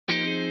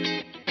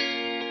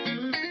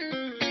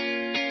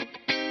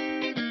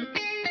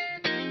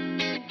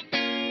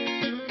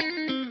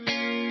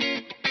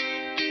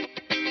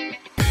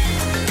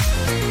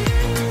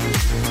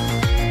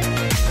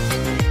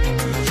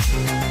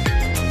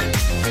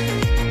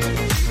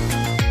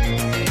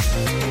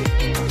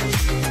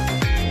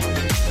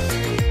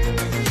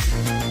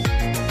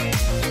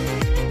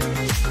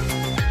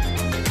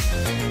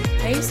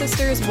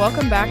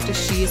welcome back to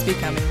She is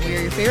Becoming. We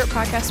are your favorite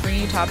podcast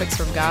bringing you topics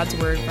from God's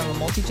Word from a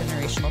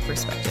multi-generational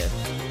perspective.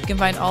 You can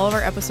find all of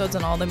our episodes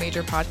on all the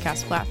major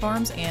podcast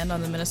platforms and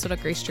on the Minnesota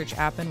Grace Church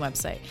app and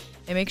website.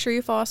 And make sure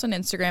you follow us on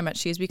Instagram at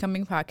She is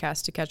Becoming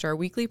Podcast to catch our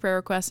weekly prayer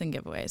requests and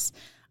giveaways.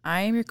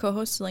 I am your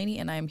co-host Delaney,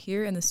 and I am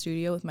here in the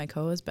studio with my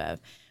co-host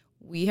Bev.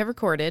 We have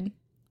recorded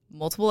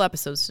multiple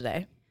episodes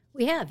today.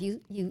 We have.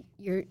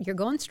 You're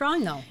going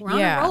strong though. We're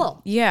on a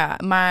roll. Yeah,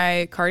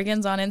 my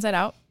cardigan's on inside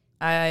out.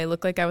 I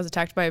look like I was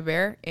attacked by a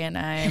bear, and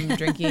I'm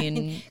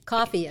drinking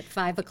coffee at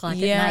 5 o'clock at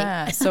night.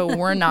 Yeah, so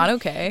we're not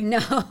okay. No,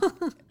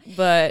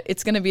 but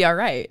it's going to be all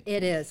right.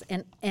 It is,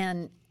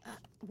 and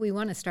we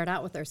want to start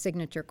out with our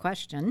signature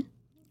question.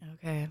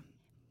 Okay.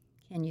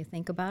 Can you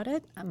think about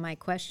it? My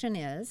question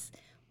is,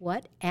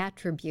 what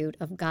attribute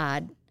of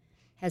God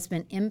has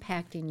been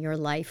impacting your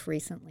life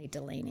recently,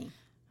 Delaney?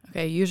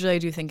 Okay, usually I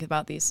do think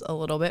about these a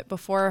little bit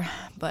before,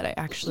 but I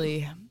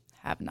actually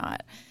have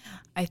not.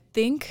 I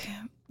think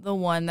the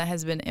one that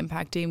has been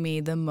impacting me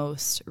the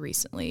most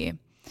recently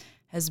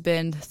has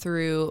been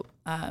through,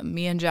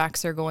 me and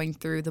Jax are going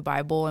through the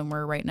Bible, and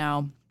we're right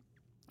now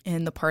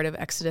in the part of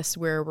Exodus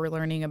where we're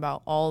learning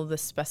about all the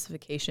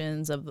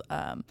specifications of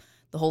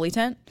the Holy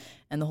Tent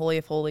and the Holy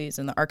of Holies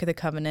and the Ark of the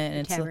Covenant.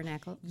 And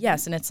tabernacle.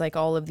 Yes, and it's like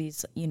all of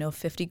these,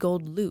 50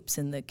 gold loops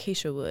and the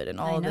acacia wood and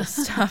all of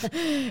this stuff.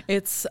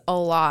 It's a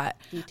lot.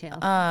 Detail.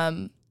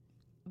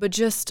 But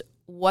just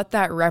what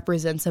that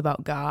represents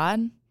about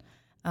God,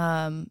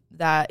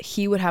 that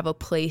he would have a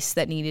place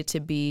that needed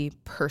to be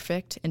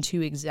perfect and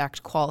to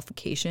exact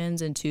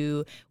qualifications and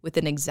with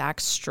an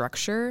exact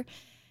structure,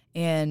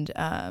 and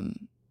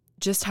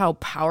just how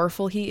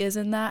powerful he is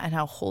in that and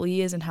how holy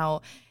he is and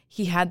how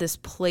he had this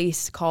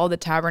place called the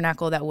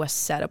tabernacle that was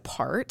set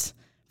apart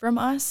from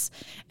us.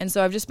 And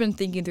so I've just been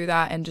thinking through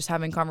that and just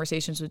having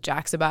conversations with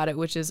Jax about it,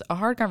 which is a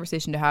hard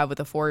conversation to have with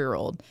a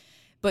 4-year-old.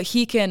 But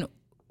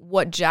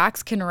what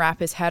Jax can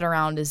wrap his head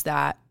around is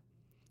that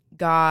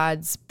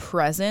God's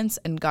presence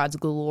and God's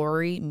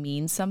glory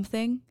means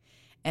something.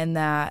 And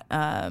that,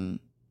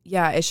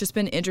 it's just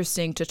been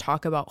interesting to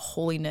talk about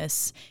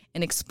holiness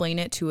and explain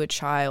it to a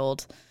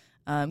child,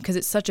 because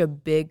it's such a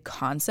big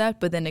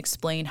concept, but then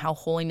explain how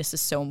holiness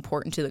is so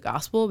important to the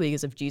gospel,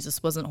 because if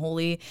Jesus wasn't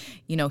holy,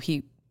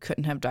 he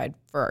couldn't have died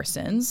for our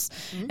sins.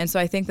 Mm-hmm. And so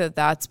I think that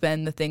that's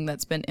been the thing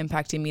that's been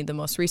impacting me the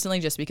most recently,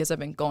 just because I've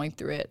been going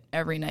through it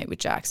every night with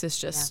Jax. It's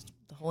just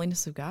the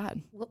holiness of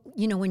God. Well,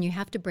 when you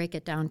have to break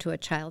it down to a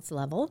child's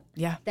level,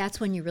 that's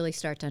when you really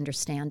start to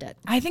understand it.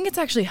 I think it's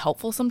actually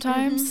helpful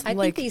sometimes. Mm-hmm. I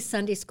think these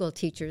Sunday school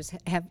teachers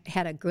have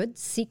had a good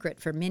secret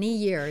for many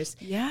years.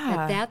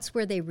 Yeah. That's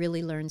where they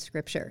really learn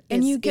Scripture.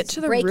 And you get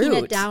to the breaking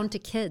root. It down to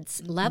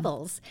kids'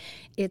 levels.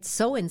 It's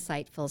so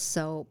insightful.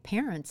 So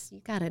parents,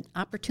 you got an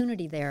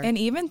opportunity there. And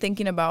even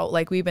thinking about,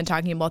 like we've been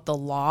talking about the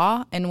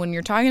law, and when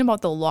you're talking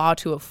about the law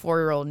to a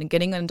 4-year-old and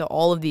getting into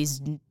all these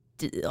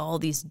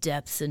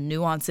depths and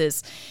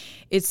nuances,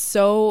 it's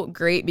so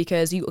great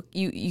because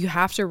you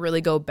have to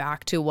really go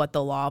back to what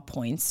the law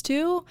points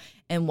to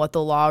and what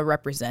the law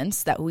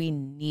represents, that we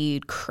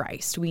need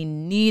Christ. We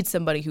need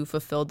somebody who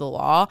fulfilled the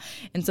law.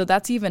 And so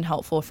that's even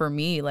helpful for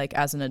me, like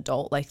as an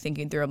adult, like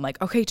thinking through, I'm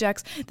like, okay,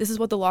 Jax, this is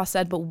what the law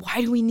said, but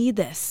why do we need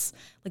this?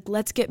 Like,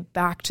 let's get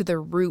back to the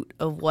root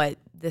of what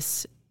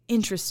this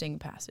interesting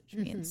passage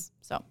means.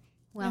 So,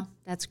 well,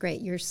 that's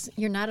great.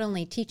 You're not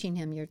only teaching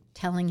him, you're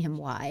telling him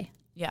why.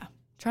 Yeah,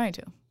 trying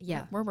to.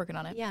 Yeah. We're working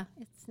on it. Yeah,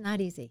 it's not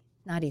easy.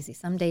 Not easy.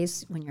 Some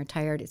days when you're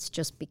tired, it's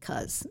just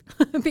because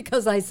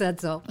I said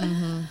so.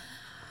 Mm-hmm.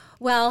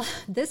 Well,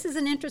 this is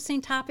an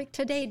interesting topic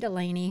today,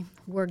 Delaney.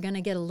 We're going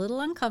to get a little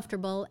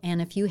uncomfortable,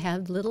 and if you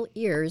have little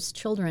ears,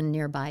 children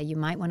nearby, you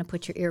might want to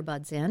put your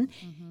earbuds in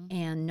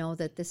and know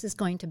that this is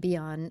going to be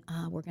on,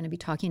 we're going to be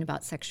talking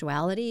about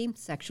sexuality,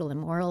 sexual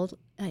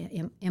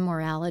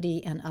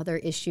immorality, and other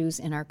issues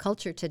in our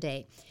culture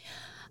today.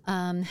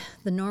 The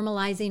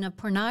normalizing of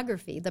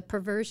pornography, the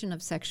perversion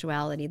of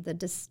sexuality, the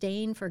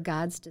disdain for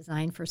God's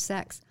design for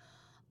sex.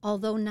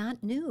 Although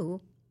not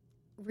new,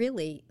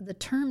 really, the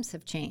terms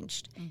have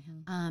changed.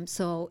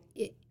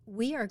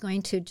 We are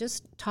going to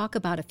just talk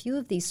about a few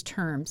of these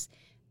terms,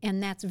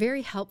 and that's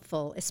very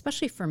helpful,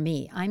 especially for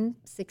me. I'm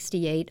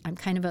 68. I'm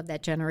kind of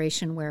that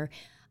generation where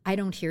I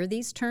don't hear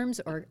these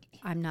terms, or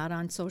I'm not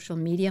on social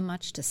media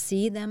much to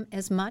see them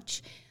as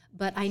much.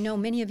 But I know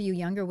many of you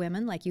younger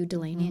women, like you,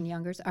 Delaney, and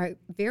youngers, are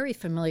very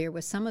familiar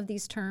with some of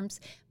these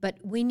terms, but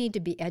we need to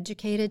be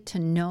educated to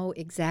know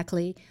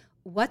exactly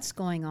what's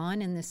going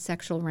on in this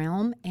sexual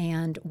realm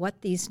and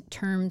what these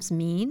terms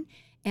mean.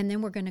 And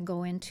then we're going to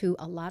go into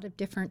a lot of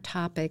different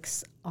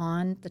topics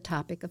on the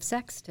topic of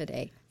sex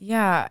today.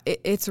 Yeah,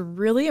 it's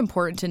really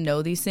important to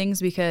know these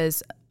things,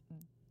 because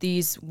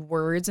these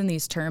words and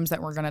these terms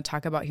that we're going to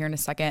talk about here in a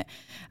second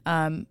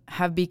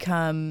have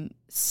become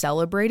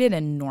celebrated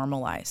and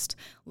normalized.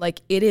 Like,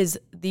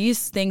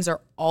 these things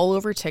are all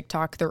over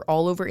TikTok, they're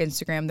all over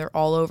Instagram, they're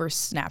all over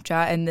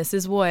Snapchat, and this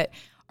is what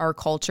our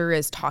culture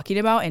is talking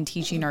about and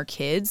teaching our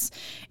kids.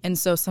 And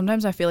so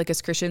sometimes I feel like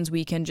as Christians,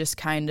 we can just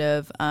kind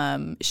of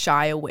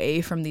shy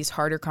away from these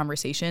harder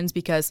conversations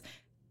because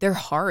they're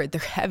hard, they're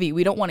heavy.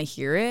 We don't want to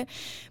hear it,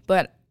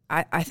 but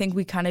I think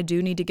we kind of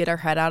do need to get our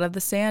head out of the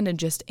sand and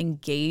just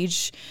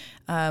engage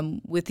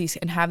with these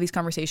and have these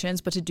conversations.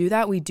 But to do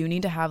that, we do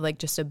need to have like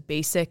just a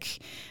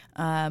basic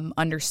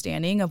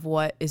understanding of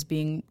what is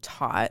being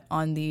taught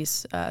on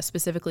these,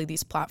 specifically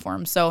these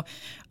platforms. So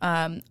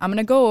I'm going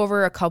to go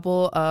over a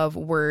couple of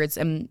words,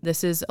 and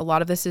a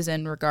lot of this is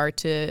in regard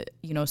to,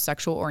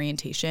 sexual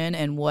orientation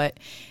and what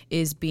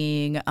is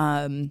being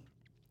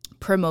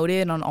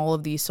promoted on all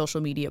of these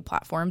social media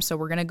platforms. So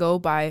we're going to go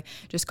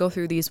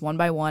through these one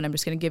by one. I'm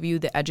just going to give you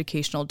the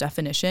educational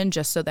definition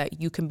just so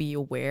that you can be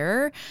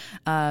aware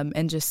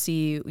and just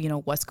see,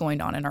 what's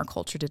going on in our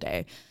culture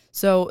today.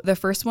 So the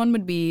first one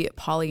would be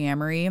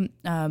polyamory.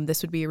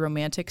 This would be a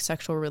romantic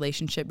sexual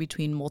relationship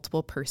between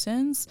multiple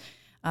persons.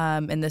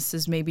 And this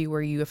is maybe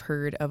where you have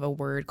heard of a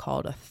word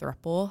called a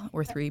throuple,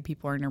 where 3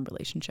 people are in a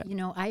relationship.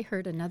 I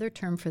heard another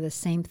term for the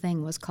same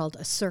thing was called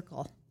a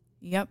circle.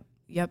 Yep.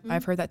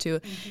 I've heard that too.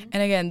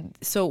 And again,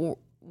 so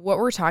what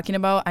we're talking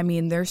about,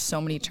 there's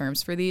so many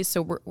terms for these.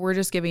 So we're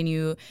just giving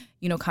you,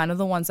 kind of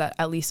the ones that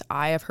at least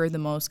I have heard the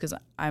most, because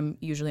I'm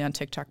usually on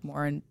TikTok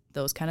more and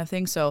those kind of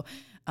things. So,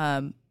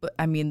 but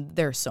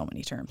there are so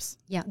many terms.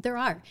 Yeah, there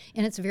are,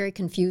 and it's very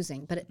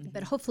confusing.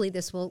 But hopefully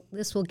this will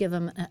give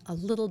them a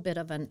little bit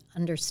of an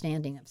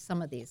understanding of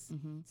some of these,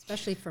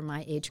 especially for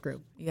my age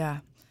group. Yeah,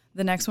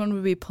 the next one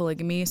would be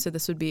polygamy. So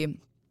this would be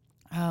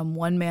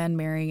one man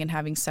marrying and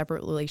having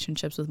separate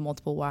relationships with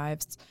multiple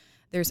wives.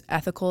 There's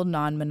ethical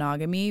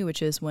non-monogamy,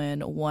 which is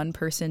when one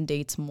person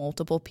dates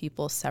multiple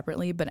people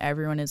separately, but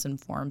everyone is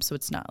informed, so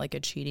it's not like a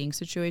cheating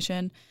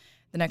situation.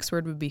 The next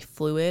word would be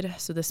fluid.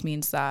 So this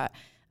means that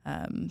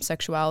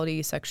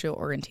sexuality, sexual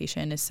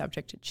orientation is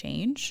subject to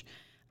change.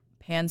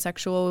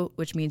 Pansexual,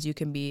 which means you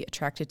can be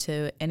attracted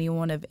to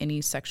anyone of any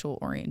sexual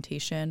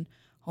orientation.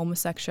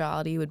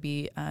 Homosexuality would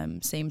be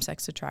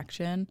same-sex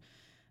attraction.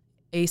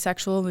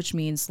 Asexual, which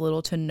means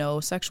little to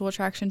no sexual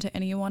attraction to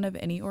anyone of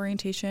any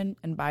orientation.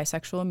 And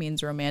bisexual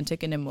means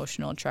romantic and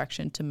emotional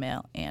attraction to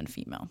male and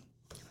female.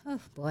 Oh,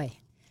 boy.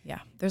 Yeah,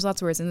 there's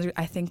lots of words. And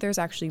I think there's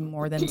actually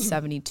more than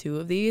 72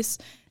 of these.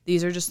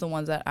 These are just the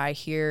ones that I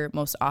hear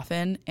most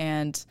often.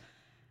 And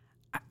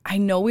I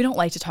know we don't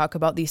like to talk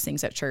about these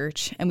things at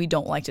church, and we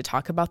don't like to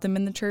talk about them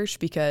in the church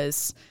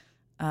because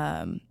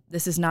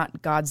this is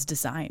not God's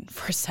design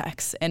for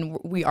sex. And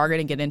we are going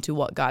to get into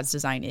what God's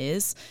design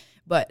is.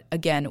 But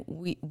again,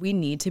 we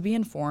need to be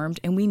informed,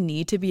 and we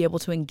need to be able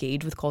to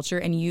engage with culture.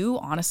 And you,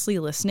 honestly,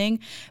 listening,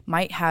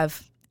 might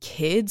have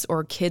kids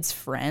or kids'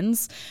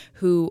 friends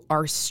who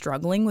are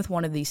struggling with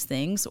one of these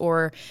things.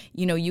 Or,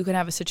 you can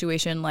have a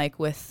situation like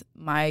with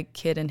my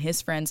kid and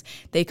his friends.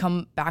 They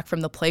come back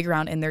from the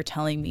playground and they're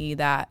telling me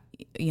that,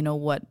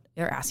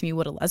 they're asking me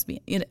what a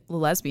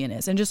lesbian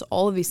is, and just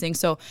all of these things.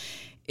 So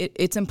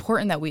it's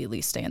important that we at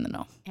least stay in the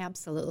know.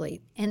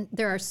 Absolutely. And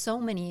there are so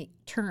many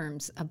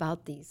terms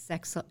about these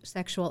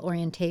sexual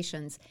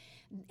orientations,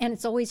 and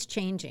it's always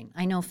changing.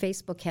 I know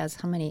Facebook has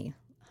how many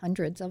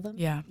hundreds of them?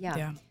 Yeah.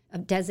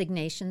 Of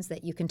designations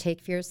that you can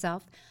take for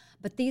yourself.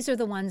 But these are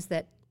the ones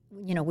that,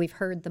 we've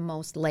heard the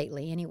most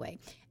lately anyway.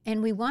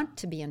 And we want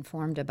to be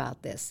informed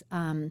about this.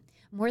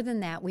 More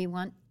than that, we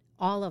want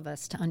all of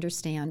us to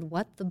understand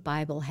what the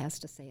Bible has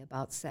to say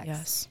about sex.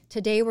 Yes.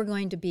 Today we're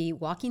going to be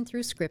walking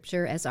through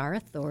Scripture as our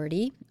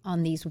authority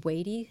on these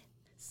weighty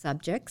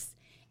subjects,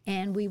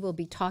 and we will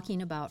be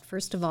talking about,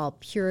 first of all,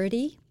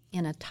 purity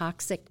in a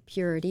toxic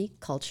purity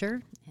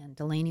culture, and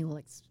Delaney will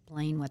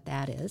explain what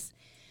that is.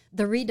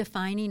 The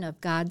redefining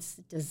of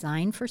God's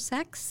design for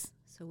sex,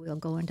 so we'll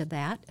go into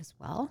that as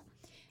well.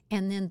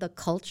 And then the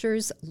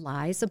culture's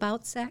lies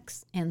about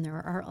sex, and there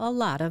are a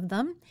lot of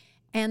them.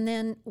 And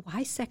then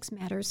why sex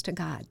matters to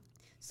God.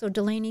 So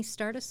Delaney,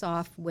 start us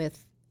off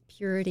with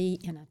purity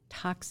in a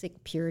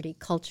toxic purity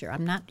culture.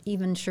 I'm not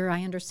even sure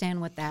I understand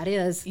what that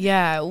is.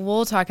 Yeah,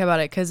 we'll talk about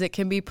it because it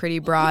can be pretty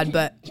broad.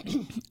 But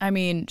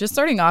just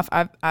starting off,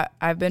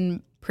 I've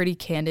been pretty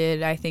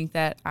candid. I think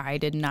that I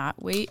did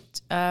not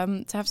wait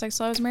to have sex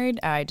till I was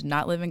married. I did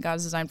not live in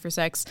God's design for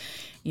sex.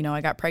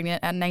 I got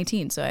pregnant at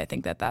 19, so I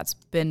think that that's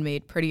been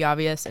made pretty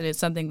obvious, and it's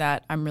something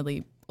that I'm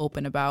really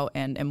open about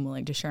and am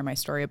willing to share my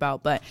story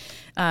about. But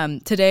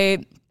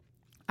today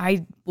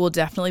I will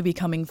definitely be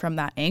coming from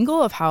that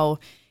angle of how,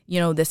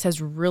 this has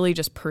really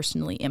just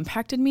personally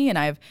impacted me. And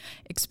I've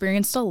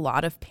experienced a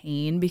lot of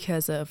pain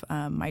because of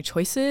my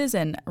choices,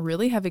 and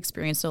really have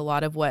experienced a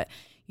lot of what,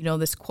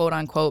 this quote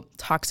unquote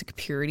toxic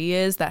purity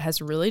is, that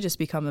has really just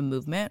become a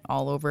movement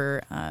all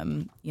over,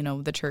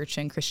 the church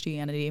and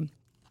Christianity.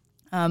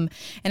 And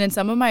in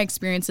some of my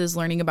experiences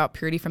learning about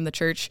purity from the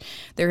church,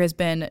 there has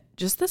been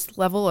just this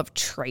level of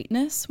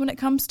triteness when it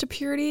comes to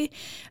purity.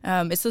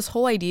 It's this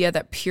whole idea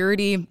that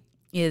purity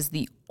is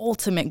the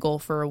ultimate goal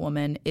for a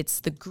woman. It's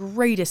the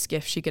greatest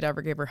gift she could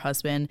ever give her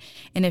husband.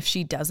 And if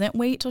she doesn't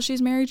wait till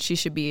she's married, she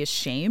should be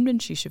ashamed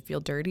and she should feel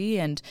dirty.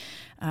 And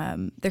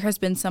there has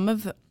been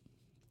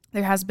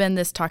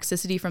this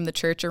toxicity from the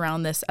church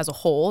around this as a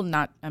whole.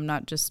 I'm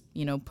not just,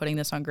 putting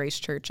this on Grace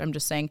Church. I'm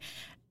just saying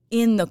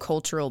in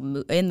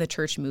the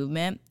church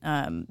movement,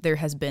 there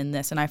has been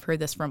this, and I've heard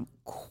this from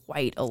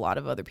quite a lot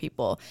of other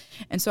people.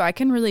 And so I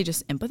can really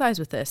just empathize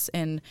with this.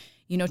 And,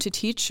 to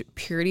teach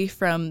purity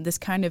from this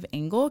kind of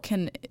angle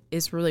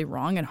is really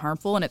wrong and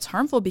harmful. And it's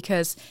harmful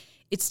because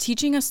it's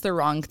teaching us the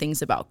wrong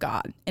things about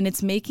God. And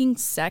it's making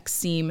sex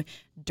seem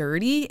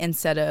dirty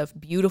instead of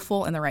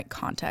beautiful in the right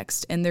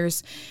context. And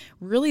there's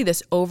really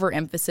this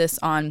overemphasis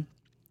on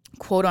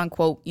quote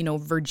unquote,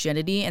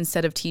 virginity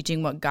instead of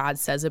teaching what God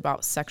says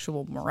about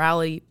sexual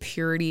morality,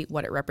 purity,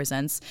 what it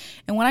represents.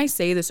 And when I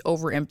say this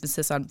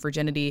overemphasis on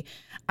virginity,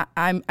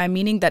 I'm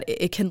meaning that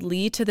it can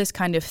lead to this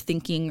kind of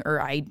thinking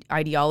or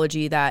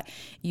ideology that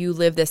you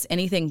live this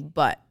anything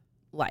but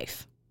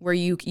life, where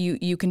you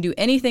can do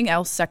anything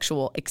else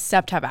sexual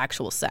except have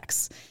actual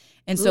sex.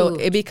 And so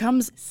it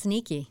becomes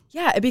sneaky.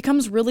 Yeah, it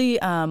becomes really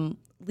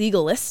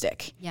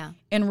legalistic. Yeah.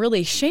 And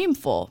really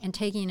shameful. And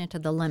taking it to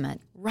the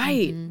limit.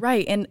 Right,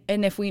 right. And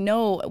if we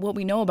know what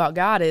we know about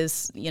God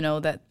is,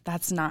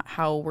 that's not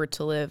how we're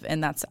to live,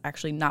 and that's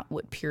actually not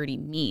what purity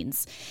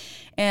means.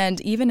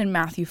 And even in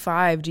Matthew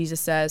 5,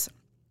 Jesus says,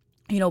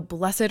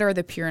 blessed are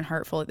the pure in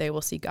heart, for they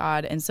will see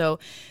God. And so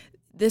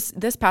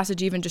this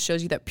passage even just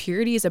shows you that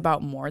purity is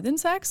about more than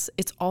sex.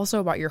 It's also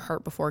about your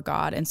heart before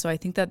God. And so I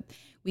think that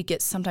we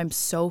get sometimes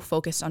so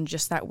focused on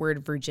just that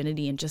word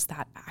virginity and just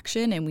that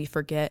action, and we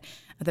forget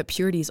that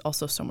purity is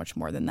also so much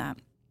more than that.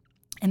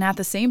 And at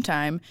the same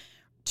time,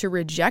 to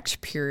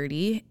reject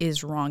purity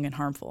is wrong and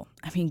harmful.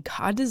 I mean,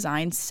 God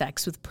designed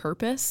sex with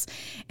purpose,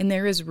 and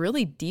there is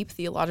really deep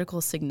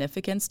theological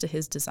significance to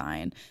his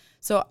design.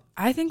 So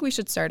I think we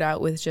should start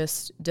out with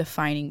just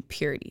defining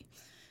purity.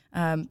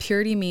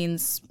 Purity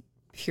means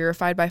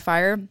purified by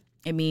fire.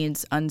 It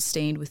means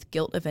unstained with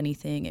guilt of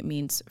anything. It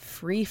means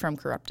free from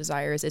corrupt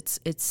desires. It's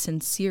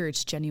sincere.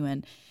 It's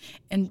genuine.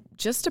 And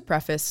just to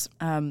preface,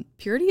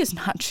 purity is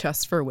not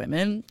just for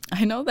women.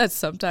 I know that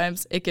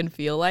sometimes it can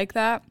feel like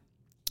that,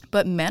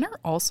 but men are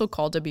also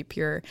called to be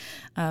pure.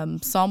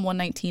 Psalm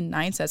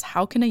 119:9 says,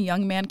 "How can a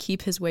young man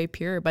keep his way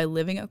pure? By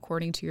living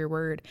according to your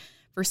word."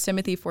 1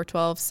 Timothy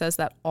 4:12 says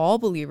that all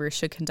believers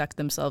should conduct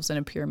themselves in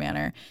a pure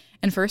manner.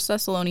 And 1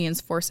 Thessalonians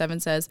 4:7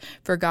 says,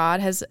 "For God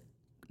has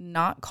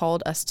not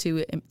called us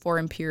for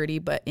impurity,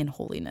 but in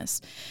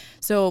holiness."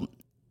 So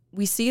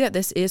we see that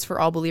this is for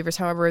all believers.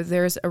 However,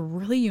 there's a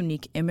really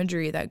unique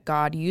imagery that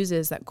God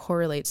uses that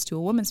correlates to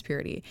a woman's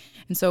purity.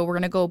 And so we're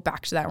going to go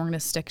back to that. We're going to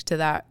stick to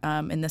that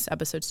in this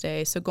episode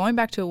today. So going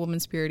back to a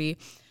woman's purity,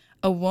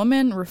 a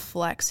woman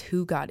reflects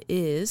who God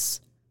is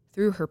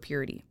through her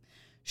purity,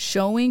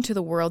 showing to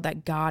the world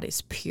that God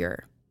is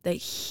pure, that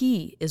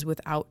he is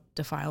without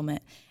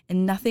defilement,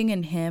 and nothing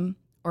in him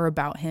or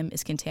about him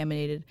is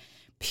contaminated.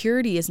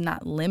 Purity is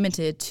not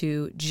limited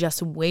to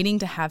just waiting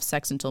to have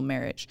sex until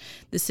marriage.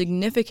 The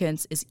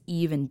significance is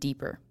even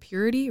deeper.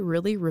 Purity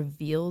really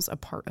reveals a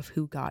part of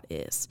who God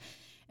is.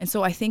 And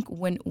so I think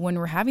when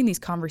we're having these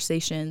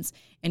conversations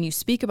and you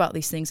speak about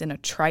these things in a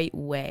trite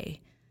way,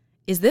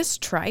 is this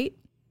trite,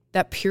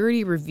 that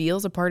purity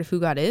reveals a part of who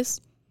God is?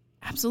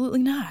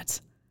 Absolutely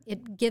not.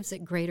 It gives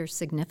it greater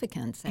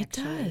significance,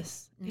 actually. It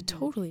does. Mm-hmm. It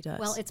totally does.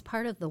 Well, it's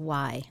part of the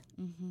why.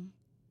 Mm-hmm.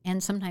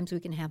 And sometimes we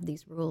can have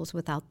these rules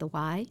without the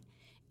why.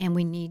 And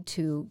we need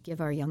to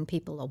give our young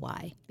people a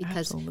why,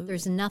 because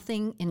there's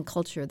nothing in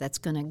culture that's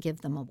going to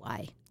give them a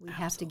why. We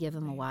have to give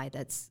them a why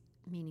that's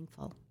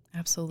meaningful.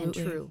 Absolutely. And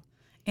true.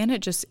 And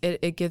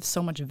it gives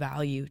so much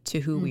value to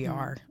who we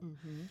are.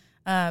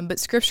 Mm-hmm. But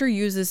Scripture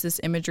uses this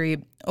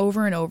imagery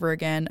over and over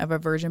again of a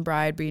virgin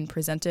bride being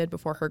presented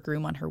before her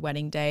groom on her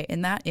wedding day.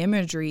 And that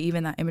imagery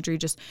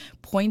just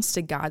points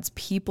to God's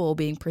people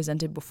being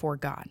presented before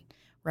God.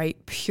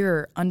 Right?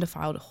 Pure,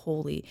 undefiled,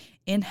 holy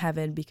in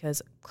heaven,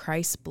 because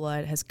Christ's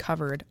blood has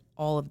covered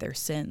all of their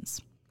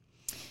sins.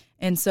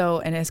 And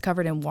has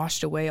covered and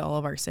washed away all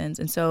of our sins.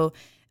 And so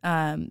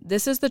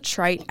this is the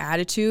trite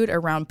attitude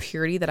around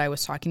purity that I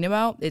was talking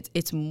about.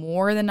 It's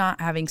more than not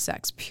having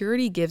sex.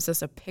 Purity gives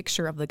us a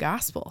picture of the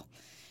gospel.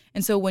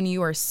 And so when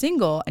you are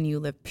single and you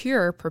live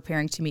pure,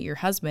 preparing to meet your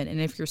husband,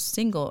 and if you're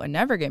single and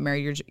never get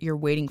married, you're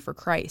waiting for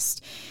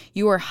Christ,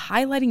 you are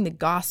highlighting the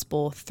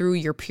gospel through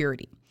your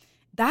purity.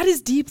 That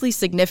is deeply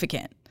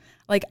significant.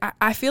 Like,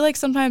 I feel like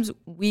sometimes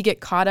we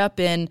get caught up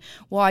in,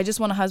 well, I just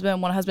want a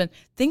husband.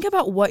 Think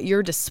about what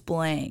you're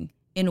displaying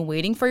in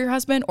waiting for your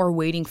husband or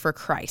waiting for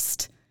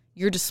Christ.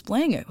 You're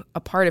displaying a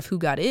part of who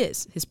God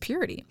is, his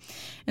purity.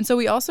 And so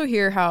we also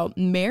hear how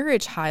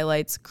marriage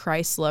highlights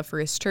Christ's love for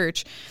his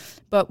church,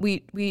 but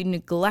we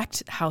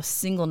neglect how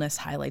singleness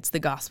highlights the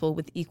gospel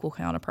with equal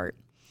counterpart.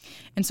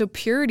 And so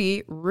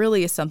purity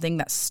really is something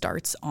that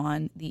starts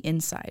on the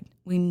inside.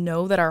 We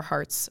know that our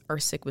hearts are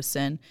sick with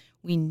sin.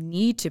 We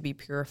need to be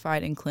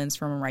purified and cleansed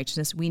from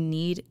unrighteousness. We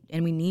need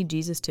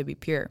Jesus to be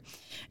pure.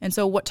 And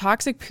so what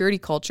toxic purity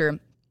culture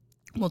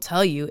will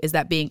tell you is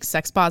that being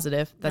sex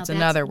positive, that's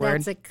another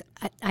word.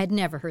 I'd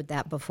never heard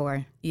that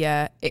before.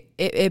 Yeah,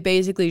 it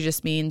basically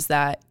just means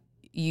that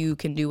you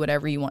can do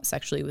whatever you want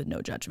sexually with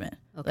no judgment.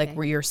 Okay. Like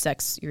where you're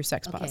sex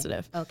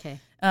positive. Okay.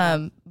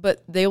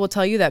 But they will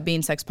tell you that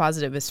being sex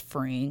positive is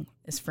freeing,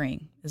 is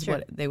freeing, is Sure.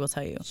 what they will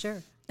tell you.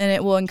 Sure. And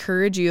it will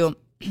encourage you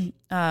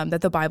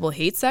that the Bible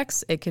hates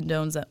sex. It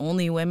condones that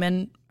only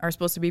women are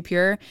supposed to be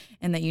pure,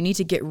 and that you need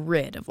to get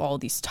rid of all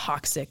these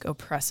toxic,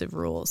 oppressive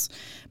rules.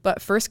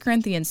 But 1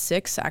 Corinthians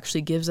 6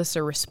 actually gives us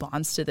a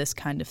response to this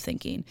kind of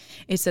thinking.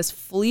 It says,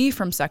 flee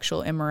from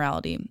sexual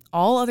immorality.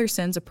 All other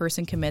sins a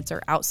person commits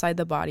are outside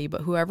the body,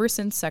 but whoever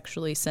sins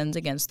sexually sins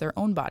against their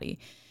own body.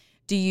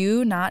 Do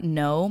you not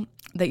know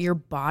that your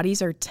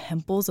bodies are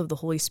temples of the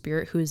Holy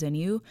Spirit who is in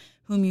you,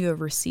 whom you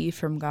have received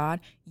from God?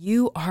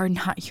 You are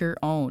not your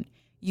own.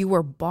 You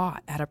were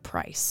bought at a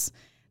price.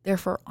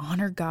 Therefore,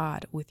 honor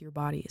God with your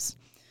bodies.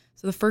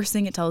 So the first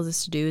thing it tells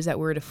us to do is that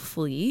we're to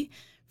flee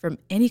from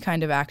any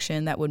kind of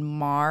action that would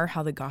mar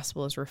how the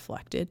gospel is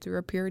reflected through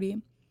our purity.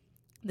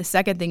 The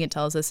second thing it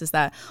tells us is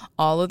that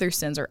all other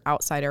sins are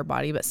outside our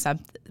body, but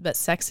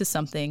sex is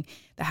something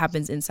that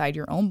happens inside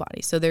your own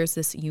body. So there's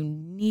this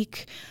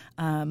unique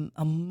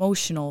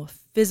emotional,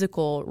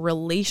 physical,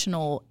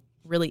 relational,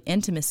 really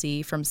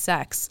intimacy from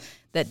sex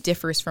that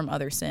differs from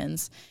other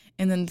sins.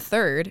 And then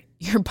third,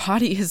 your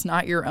body is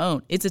not your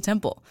own. It's a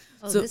temple.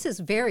 Oh, so this is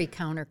very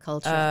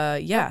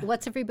counterculture. Yeah.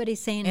 What's everybody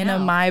saying in now?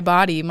 My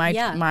body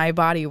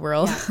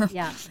world.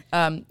 Yeah.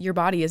 Your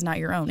body is not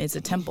your own. It's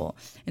a temple.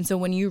 And so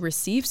when you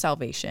receive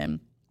salvation,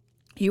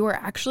 you are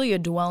actually a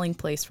dwelling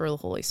place for the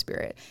Holy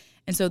Spirit.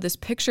 And so this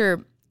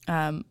picture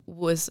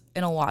was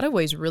in a lot of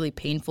ways really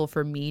painful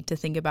for me to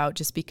think about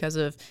just because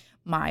of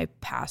my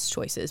past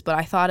choices. But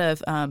I thought of,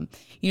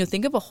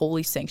 think of a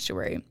holy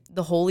sanctuary,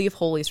 the Holy of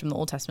Holies from the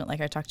Old Testament,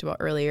 like I talked about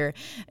earlier,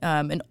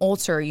 an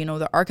altar,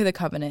 the Ark of the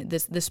Covenant,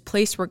 this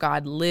place where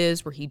God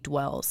lives, where he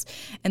dwells.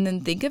 And then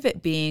think of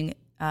it being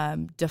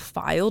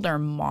defiled or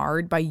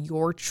marred by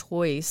your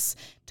choice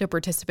to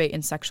participate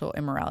in sexual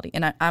immorality.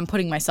 And I'm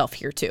putting myself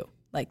here too.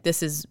 Like,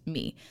 this is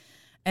me.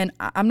 And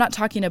I'm not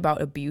talking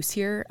about abuse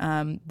here.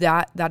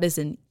 That is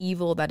an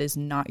evil that is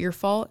not your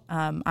fault.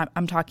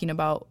 I'm talking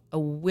about a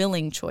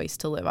willing choice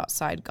to live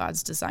outside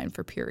God's design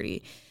for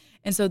purity.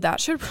 And so that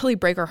should really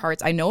break our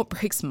hearts. I know it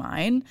breaks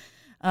mine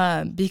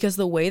because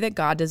the way that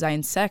God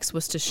designed sex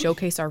was to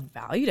showcase our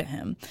value to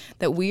him,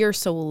 that we are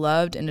so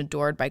loved and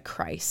adored by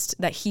Christ,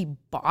 that he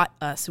bought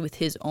us with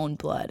his own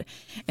blood.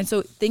 And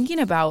so thinking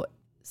about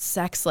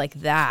sex like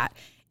that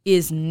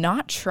is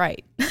not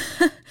trite.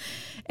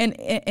 And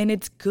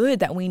it's good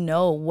that we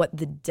know what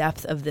the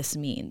depth of this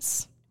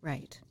means.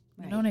 Right.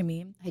 You know what I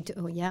mean? I do.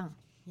 Oh, yeah.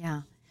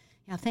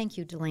 Thank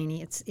you,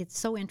 Delaney. It's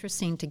so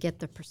interesting to get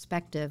the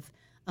perspective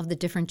of the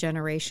different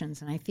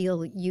generations, and I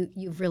feel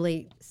you've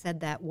really said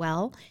that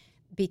well,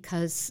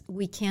 because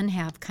we can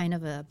have kind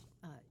of a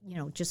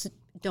just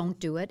don't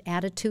do it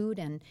attitude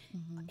and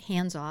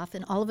hands off,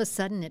 and all of a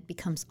sudden it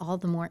becomes all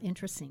the more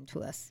interesting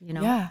to us.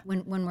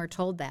 When we're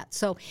told that.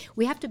 So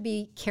we have to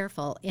be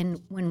careful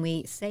when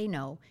we say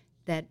no,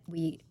 that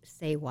we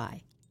say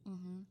why.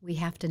 Mm-hmm. We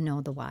have to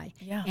know the why.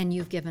 Yeah. And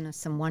you've given us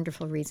some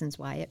wonderful reasons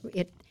why.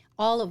 It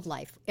all of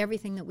life,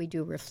 everything that we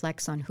do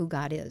reflects on who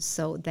God is.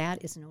 So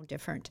that is no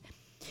different.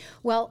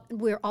 Well,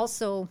 we're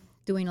also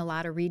doing a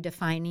lot of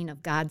redefining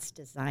of God's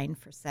design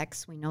for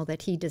sex. We know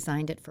that he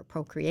designed it for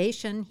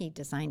procreation. He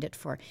designed it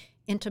for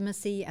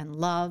intimacy and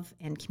love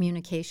and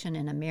communication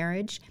in a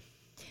marriage.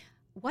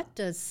 What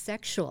does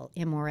sexual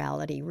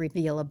immorality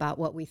reveal about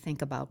what we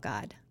think about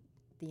God?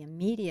 The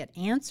immediate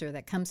answer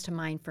that comes to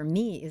mind for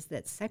me is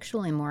that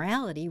sexual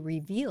immorality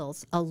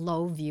reveals a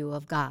low view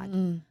of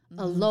God,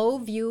 a low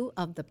view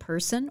of the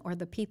person or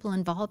the people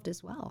involved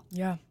as well.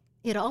 Yeah.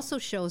 It also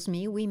shows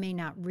me we may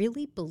not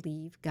really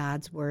believe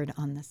God's word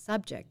on the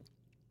subject.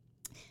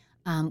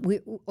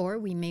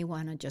 We may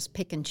want to just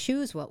pick and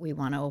choose what we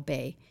want to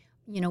obey.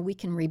 We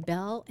can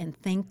rebel and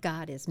think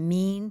God is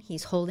mean.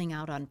 He's holding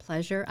out on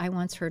pleasure. I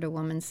once heard a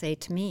woman say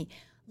to me,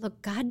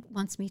 look, God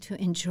wants me to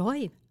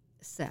enjoy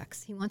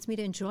sex. He wants me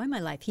to enjoy my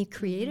life. He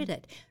created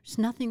it. There's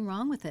nothing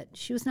wrong with it.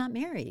 She was not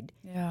married.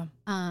 Yeah.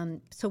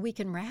 So we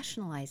can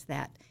rationalize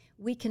that.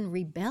 We can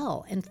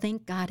rebel and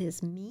think God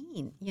is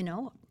mean.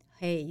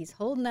 Hey, he's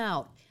holding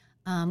out.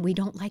 We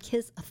don't like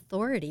his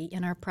authority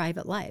in our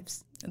private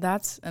lives.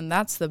 That's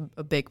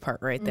a big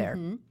part right there.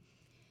 Mm-hmm.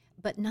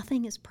 But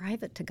nothing is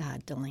private to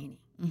God, Delaney.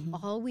 Mm-hmm.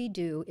 All we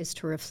do is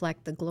to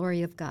reflect the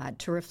glory of God,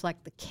 to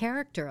reflect the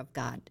character of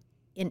God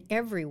in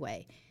every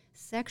way.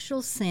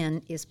 Sexual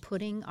sin is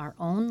putting our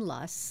own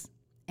lusts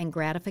and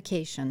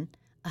gratification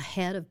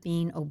ahead of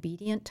being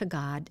obedient to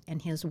God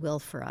and his will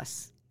for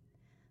us.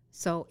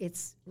 So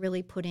it's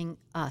really putting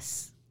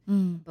us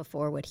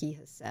before what he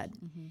has said.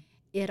 Mm-hmm.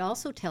 It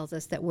also tells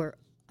us that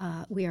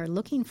we are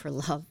looking for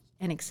love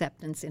and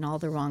acceptance in all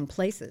the wrong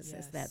places,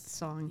 as that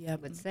song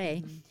would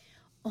say. Mm-hmm.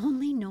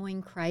 Only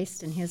knowing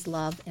Christ and his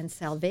love and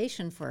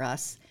salvation for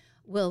us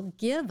will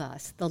give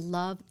us the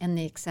love and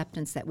the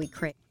acceptance that we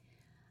crave.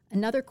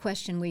 Another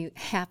question we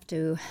have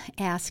to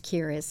ask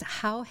here is,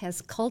 how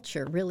has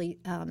culture really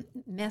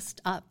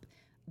messed up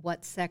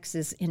what sex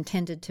is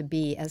intended to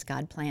be as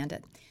God planned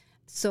it?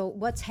 So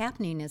what's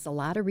happening is a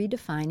lot of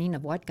redefining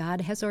of what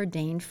God has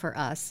ordained for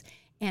us,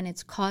 and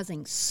it's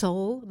causing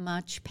so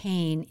much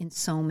pain in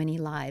so many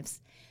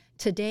lives.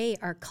 today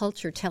our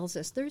culture tells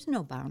us there's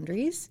no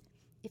boundaries.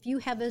 If you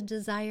have a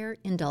desire,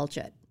 indulge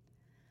it.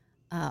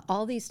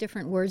 All these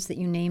different words that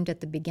you named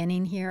at the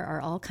beginning here are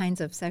all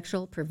kinds of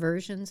sexual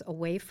perversions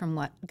away from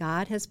what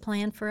God has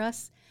planned for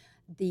us.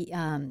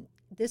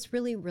 This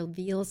really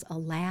reveals a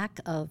lack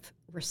of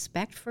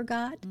respect for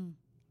God,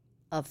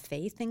 of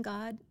faith in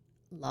God,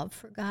 love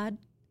for God,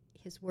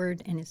 His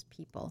Word, and His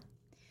people.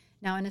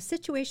 Now, in a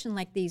situation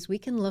like these, we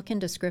can look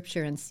into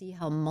Scripture and see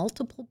how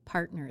multiple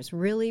partners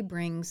really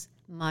brings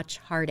much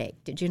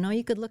heartache. Did you know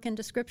you could look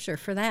into Scripture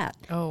for that?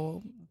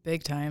 Oh,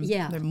 big time.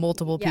 Yeah. There are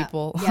multiple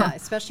people. Yeah,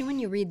 especially when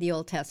you read the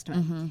Old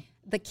Testament.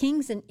 The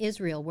kings in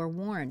Israel were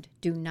warned,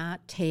 do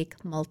not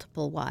take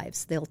multiple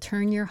wives. They'll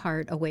turn your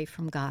heart away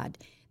from God.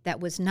 That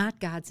was not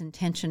God's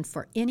intention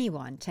for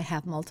anyone to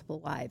have multiple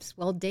wives.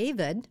 Well,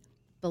 David,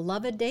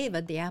 beloved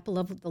David, the apple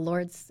of the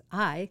Lord's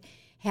eye,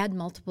 had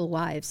multiple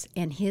wives,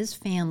 and his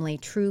family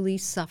truly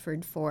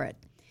suffered for it.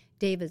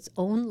 David's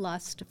own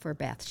lust for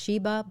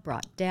Bathsheba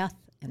brought death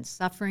and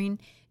suffering.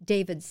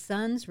 David's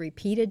sons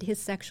repeated his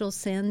sexual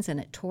sins, and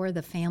it tore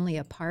the family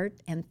apart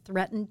and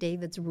threatened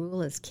David's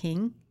rule as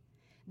king.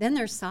 Then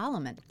there's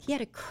Solomon. He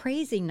had a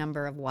crazy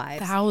number of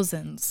wives.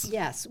 Thousands.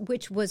 Yes,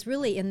 which was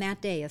really in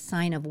that day a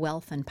sign of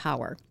wealth and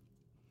power.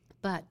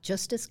 But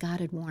just as God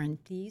had warned,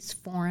 these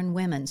foreign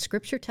women,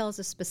 Scripture tells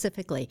us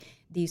specifically,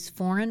 these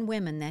foreign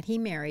women that he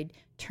married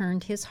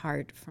turned his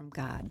heart from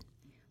God.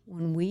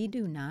 When we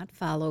do not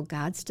follow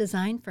God's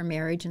design for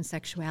marriage and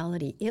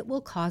sexuality, it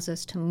will cause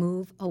us to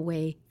move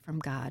away from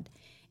God.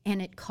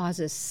 And it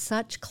causes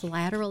such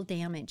collateral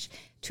damage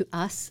to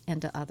us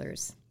and to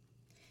others.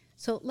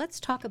 So let's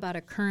talk about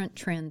a current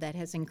trend that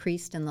has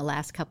increased in the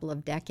last couple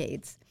of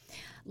decades,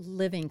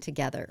 living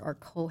together or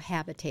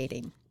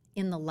cohabitating.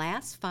 In the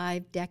last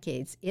 5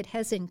 decades, it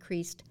has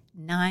increased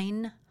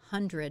 900%.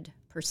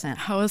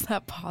 How is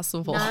that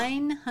possible?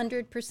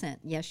 900%.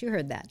 Yes, you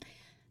heard that.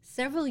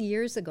 Several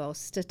years ago,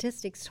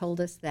 statistics told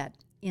us that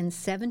in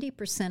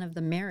 70% of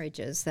the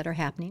marriages that are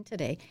happening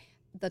today,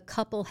 the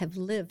couple have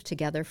lived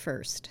together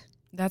first.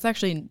 That's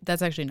actually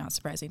not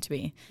surprising to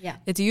me. Yeah.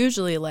 It's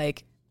usually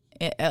like,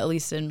 at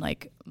least in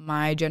like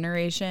my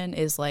generation,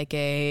 is like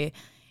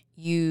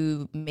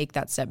you make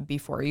that step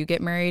before you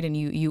get married, and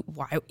you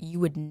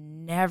would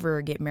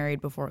never get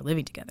married before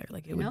living together.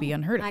 Like it would be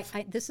unheard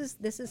of. This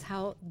is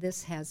how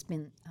this has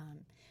been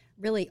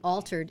really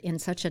altered in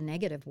such a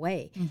negative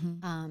way.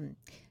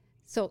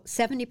 So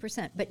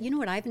 70%. But you know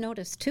what I've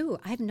noticed too?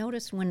 I've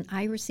noticed when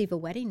I receive a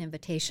wedding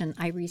invitation,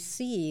 I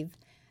receive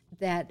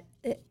that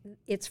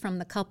it's from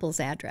the couple's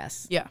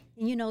address. Yeah.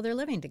 You know they're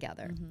living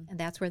together, and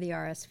that's where the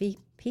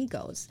RSVP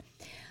goes.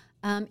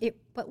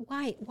 But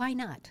why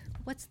not?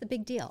 What's the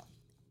big deal?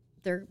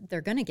 They're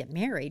going to get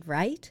married,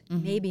 right?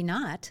 Maybe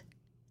not.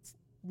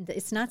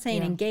 It's not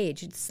saying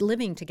engage. It's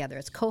living together.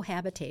 It's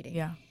cohabitating.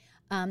 Yeah.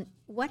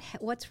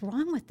 What's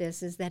wrong with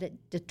this is that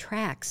it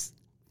detracts,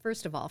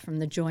 first of all, from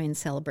the joy and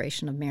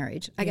celebration of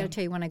marriage. I got to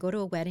tell you, when I go to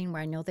a wedding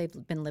where I know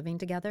they've been living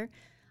together,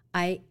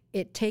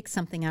 it takes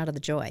something out of the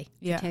joy,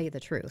 to tell you the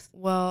truth.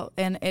 Well,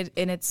 and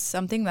it's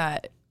something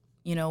that,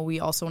 we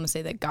also want to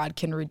say that God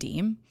can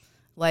redeem.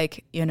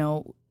 Like,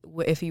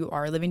 if you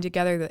are living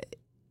together, that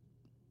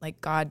like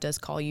God does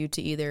call you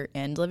to either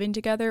end living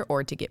together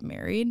or to get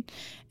married.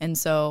 And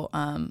so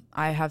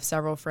I have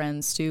several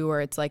friends too,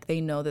 where it's like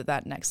they know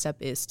that next step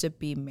is to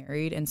be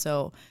married. And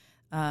so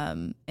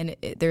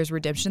there's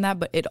redemption in that,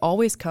 but it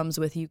always comes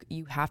with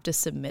you have to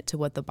submit to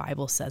what the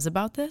Bible says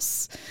about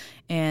this.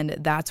 And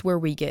that's where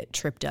we get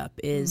tripped up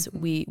is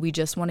we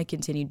just want to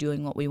continue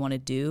doing what we want to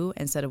do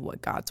instead of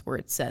what God's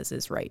word says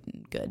is right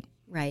and good.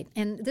 Right.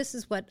 And this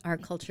is what our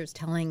culture is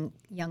telling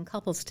young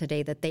couples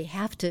today, that they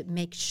have to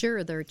make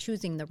sure they're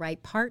choosing the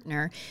right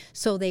partner.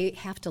 So they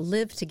have to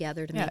live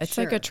together to make sure. Yeah, it's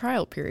like a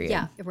trial period.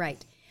 Yeah,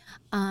 right.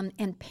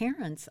 And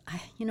parents,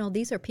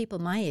 these are people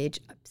my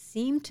age,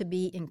 seem to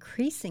be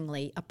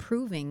increasingly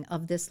approving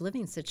of this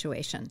living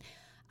situation.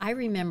 I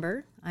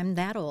remember, I'm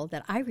that old,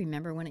 that I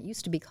remember when it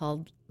used to be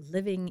called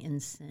living in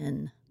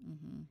sin.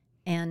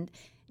 And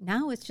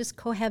now it's just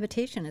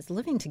cohabitation. It's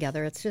living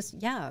together. It's just,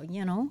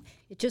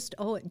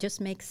 it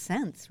just makes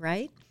sense,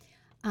 right?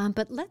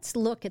 But let's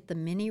look at the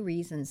many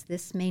reasons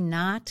this may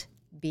not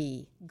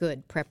be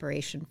good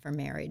preparation for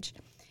marriage.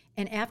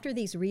 And after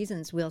these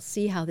reasons, we'll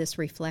see how this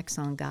reflects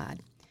on God.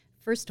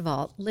 First of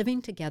all,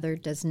 living together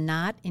does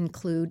not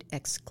include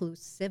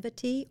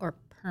exclusivity or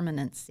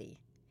permanency.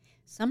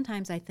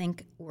 Sometimes I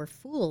think we're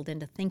fooled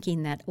into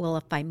thinking that, well,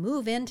 if I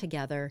move in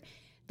together,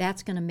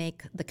 that's going to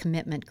make the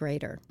commitment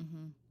greater.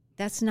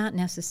 That's not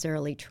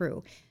necessarily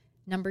true.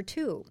 Number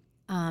two,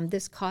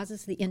 this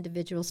causes the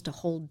individuals to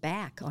hold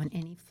back on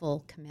any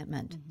full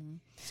commitment.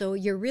 So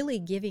you're really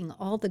giving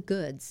all the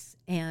goods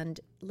and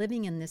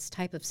living in this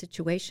type of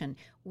situation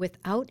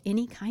without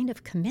any kind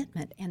of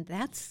commitment, and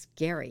that's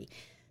scary.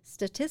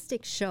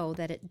 Statistics show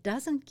that it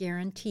doesn't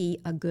guarantee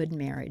a good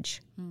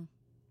marriage.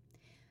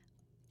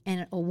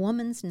 And a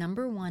woman's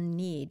number one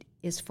need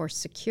is for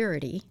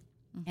security,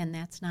 and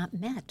that's not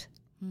met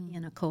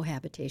in a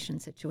cohabitation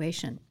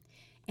situation.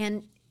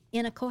 And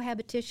in a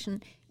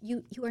cohabitation,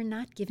 you are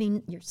not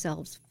giving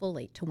yourselves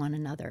fully to one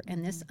another,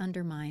 and this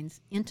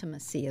undermines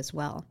intimacy as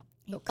well.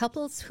 So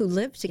couples who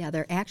live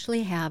together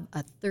actually have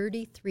a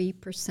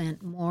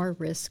 33% more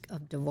risk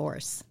of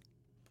divorce.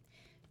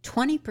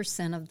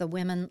 20% of the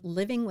women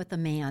living with a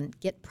man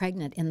get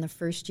pregnant in the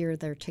first year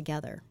they're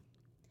together.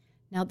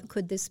 Now,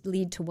 could this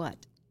lead to what?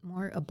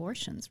 More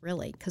abortions,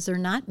 really, because they're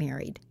not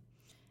married.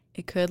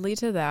 It could lead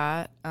to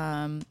that.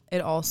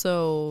 It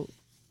also,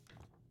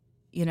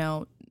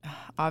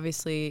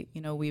 obviously,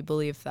 we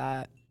believe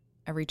that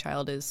every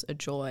child is a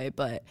joy,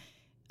 but,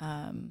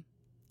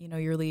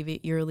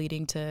 you're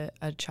leading to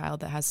a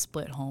child that has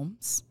split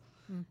homes.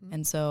 Mm-hmm.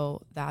 And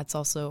so that's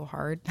also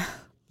hard.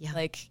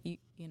 Yeah.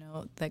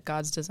 That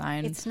God's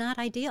design. It's not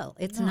ideal.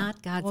 It's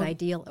not God's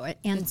ideal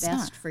and best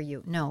not. For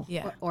you. No,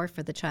 yeah. or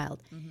for the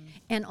child. Mm-hmm.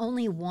 And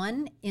only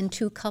 1 in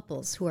 2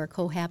 couples who are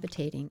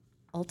cohabitating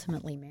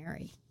ultimately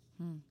marry.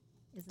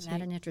 Isn't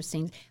that an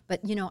interesting?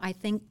 But, I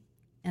think,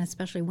 and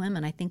especially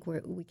women, I think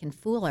we can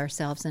fool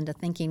ourselves into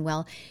thinking,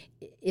 well,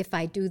 if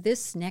I do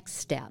this next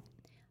step,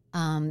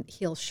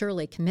 he'll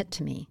surely commit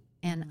to me.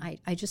 And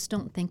I just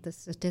don't think the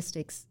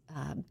statistics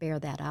bear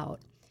that out.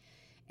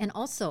 And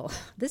also,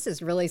 this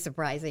is really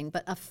surprising,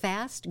 but a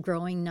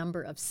fast-growing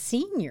number of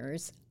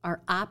seniors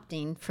are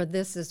opting for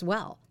this as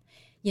well.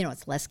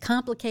 It's less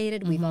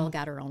complicated. We've all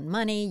got our own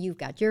money. You've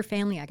got your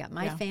family. I got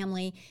my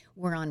family.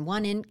 We're on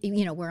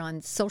we're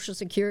on Social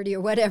Security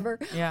or whatever.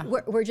 Yeah.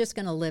 We're just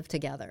going to live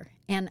together.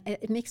 And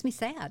it makes me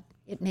sad.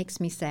 It makes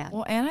me sad.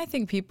 Well, and I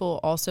think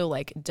people also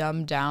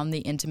dumb down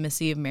the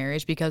intimacy of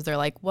marriage because they're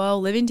like, well,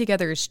 living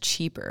together is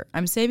cheaper.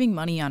 I'm saving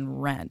money on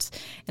rent.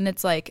 And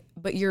it's like,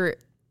 but you're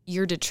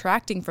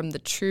detracting from the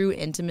true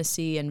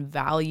intimacy and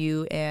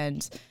value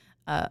and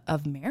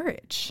of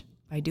marriage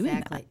by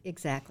doing that.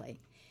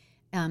 Exactly.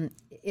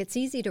 It's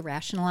easy to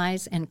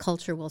rationalize, and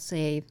culture will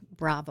say,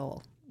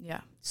 bravo.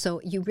 Yeah.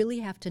 So you really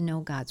have to know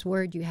God's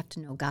word. You have to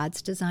know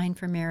God's design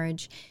for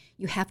marriage.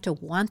 You have to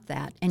want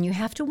that, and you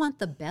have to want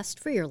the best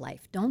for your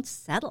life. Don't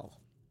settle.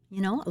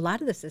 A lot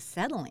of this is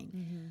settling.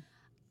 Mm-hmm.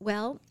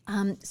 Well,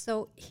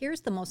 so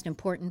here's the most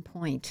important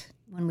point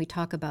when we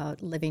talk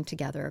about living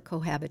together or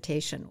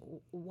cohabitation.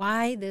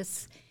 Why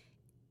there's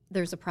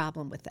a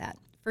problem with that.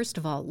 First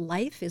of all,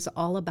 life is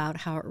all about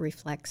how it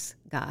reflects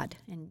God.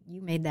 And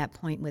you made that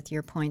point with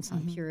your points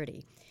on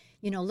purity.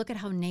 Look at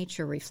how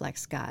nature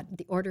reflects God.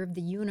 The order of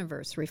the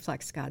universe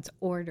reflects God's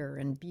order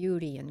and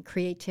beauty and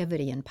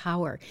creativity and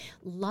power.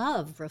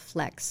 Love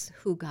reflects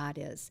who God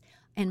is.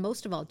 And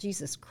most of all,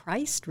 Jesus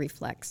Christ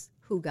reflects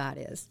who God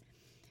is.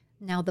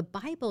 Now, the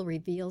Bible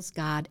reveals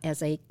God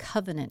as a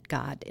covenant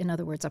God. In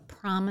other words, a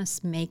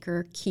promise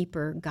maker,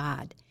 keeper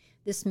God.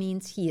 This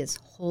means he is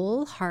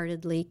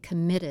wholeheartedly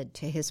committed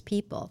to his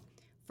people.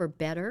 For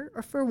better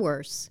or for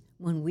worse,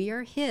 when we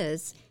are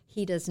his,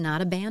 he does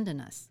not abandon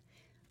us.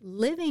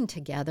 Living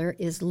together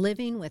is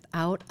living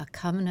without a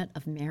covenant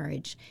of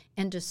marriage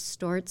and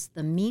distorts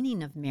the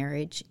meaning of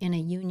marriage in a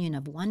union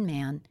of one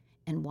man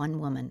and one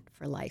woman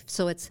for life.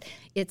 So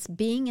it's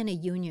being in a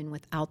union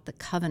without the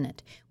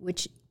covenant,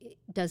 which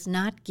does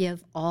not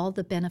give all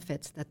the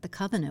benefits that the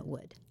covenant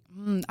would.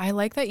 I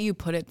like that you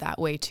put it that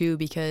way too,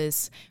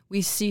 because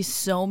we see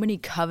so many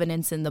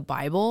covenants in the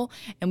Bible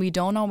and we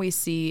don't always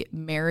see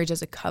marriage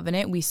as a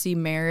covenant. We see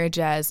marriage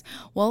as,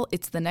 well,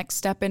 it's the next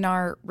step in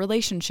our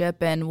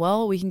relationship and,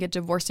 well, we can get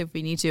divorced if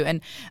we need to. And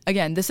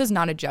again, this is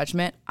not a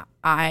judgment.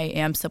 I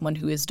am someone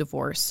who is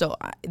divorced. So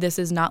this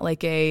is not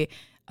like a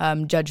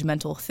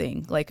judgmental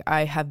thing. Like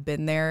I have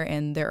been there,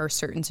 and there are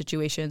certain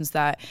situations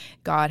that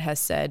God has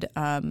said,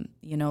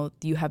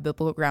 you have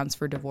biblical grounds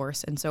for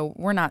divorce. And so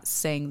we're not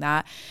saying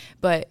that,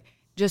 but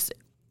just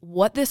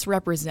what this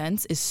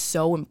represents is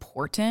so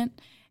important.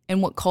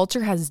 And what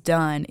culture has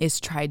done is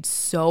tried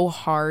so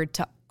hard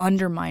to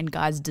undermine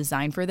God's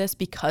design for this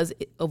because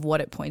of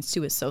what it points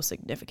to is so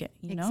significant.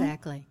 You know?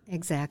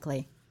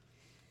 Exactly.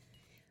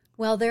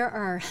 Well, there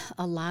are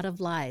a lot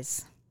of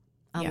lies.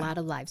 A lot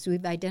of lives.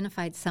 We've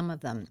identified some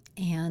of them,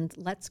 and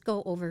let's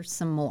go over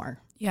some more.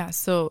 Yeah,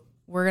 so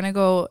we're going to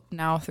go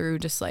now through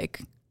just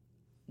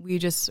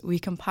we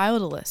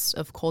compiled a list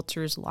of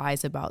culture's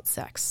lies about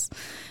sex.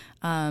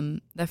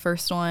 The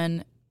first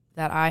one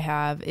that I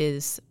have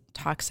is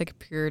toxic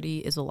purity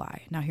is a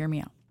lie. Now hear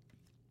me out.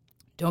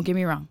 Don't get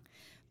me wrong.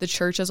 The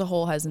church as a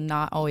whole has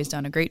not always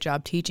done a great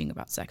job teaching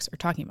about sex or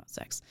talking about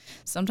sex.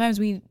 Sometimes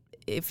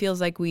it feels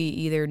like we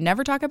either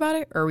never talk about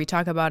it or we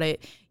talk about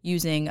it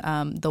using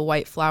the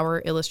white flower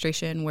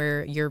illustration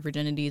where your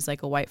virginity is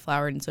like a white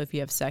flower. And so if you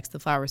have sex, the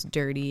flower is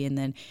dirty and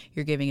then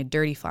you're giving a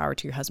dirty flower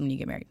to your husband when you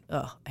get married.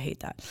 Oh, I hate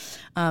that.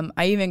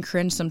 I even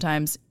cringe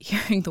sometimes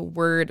hearing the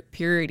word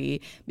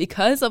purity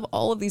because of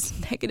all of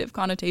these negative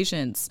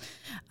connotations.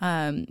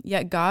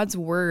 Yet God's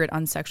word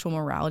on sexual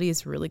morality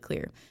is really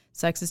clear.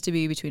 Sex is to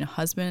be between a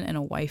husband and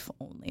a wife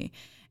only.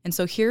 And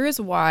so here is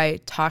why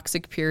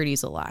toxic purity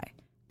is a lie.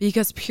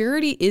 Because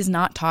purity is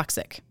not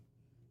toxic.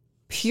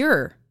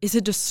 Pure is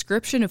a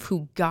description of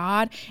who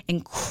God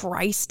and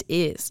Christ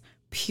is.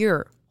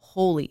 Pure,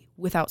 holy,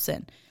 without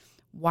sin.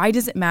 Why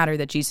does it matter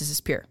that Jesus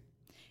is pure?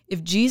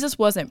 If Jesus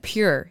wasn't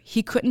pure,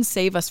 he couldn't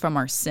save us from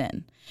our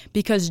sin.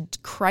 Because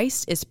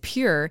Christ is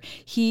pure,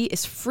 he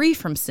is free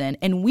from sin,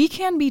 and we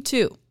can be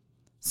too.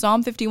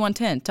 Psalm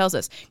 51:10 tells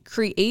us,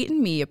 create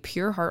in me a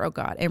pure heart, O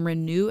God, and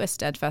renew a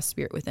steadfast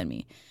spirit within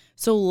me.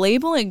 So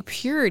labeling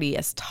purity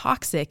as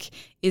toxic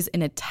is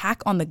an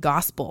attack on the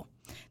gospel.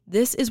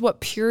 This is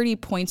what purity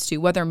points to,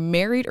 whether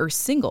married or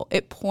single.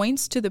 It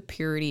points to the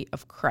purity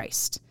of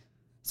Christ.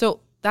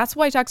 So that's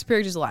why toxic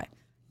purity is a lie.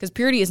 Because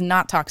purity is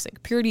not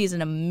toxic. Purity is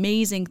an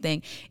amazing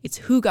thing. It's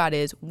who God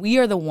is. We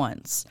are the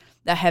ones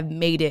that have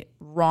made it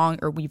wrong,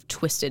 or we've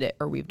twisted it,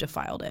 or we've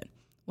defiled it.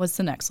 What's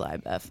the next lie,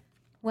 Bev?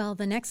 Well,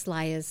 the next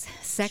lie is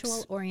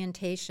sexual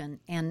orientation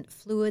and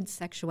fluid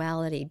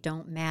sexuality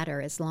don't matter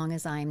as long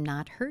as I'm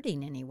not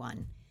hurting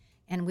anyone.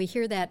 And we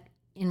hear that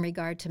in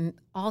regard to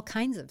all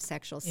kinds of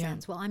sexual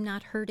sins. Well, I'm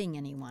not hurting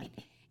anyone.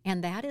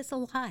 And that is a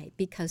lie,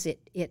 because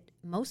it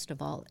most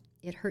of all,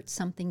 it hurts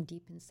something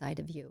deep inside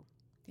of you.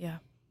 Yeah.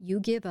 You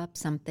give up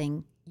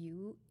something.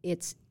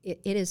 It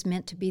is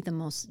meant to be the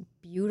most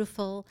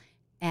beautiful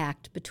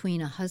act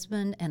between a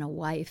husband and a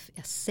wife,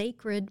 a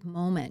sacred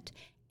moment.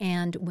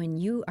 And when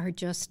you are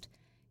just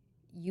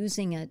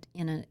using it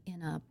in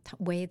a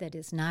way that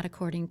is not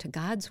according to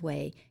God's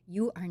way,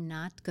 you are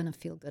not going to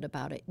feel good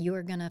about it. You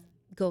are going to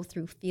go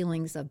through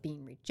feelings of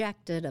being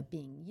rejected, of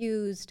being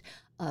used,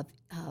 of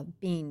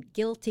being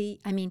guilty.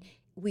 I mean,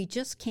 we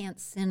just can't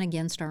sin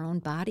against our own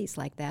bodies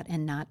like that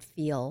and not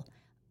feel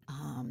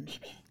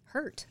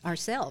hurt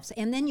ourselves.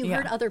 And then you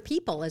hurt other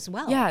people as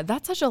well. Yeah,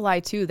 that's such a lie,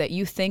 too, that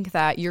you think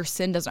that your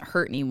sin doesn't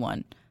hurt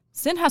anyone.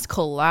 Sin has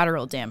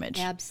collateral damage.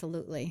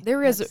 Absolutely.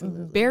 There is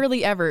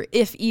barely ever,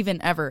 if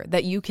even ever,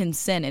 that you can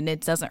sin and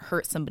it doesn't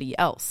hurt somebody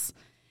else.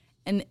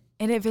 And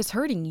if it's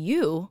hurting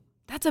you,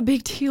 that's a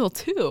big deal,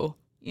 too,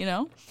 you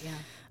know?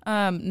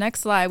 Yeah.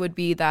 Next lie would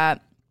be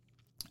that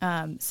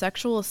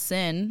sexual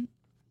sin,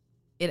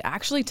 it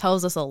actually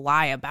tells us a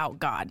lie about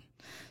God.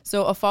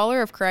 So a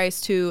follower of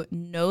Christ who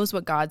knows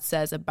what God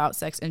says about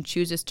sex and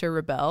chooses to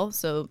rebel,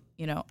 so,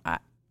 you know,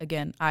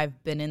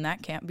 I've been in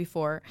that camp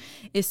before,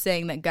 is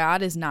saying that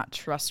God is not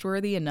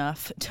trustworthy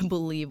enough to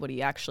believe what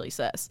he actually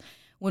says.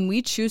 When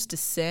we choose to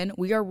sin,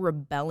 we are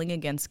rebelling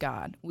against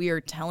God. We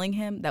are telling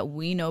him that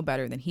we know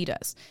better than he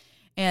does.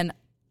 And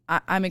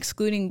I'm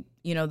excluding,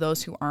 you know,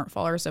 those who aren't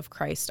followers of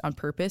Christ on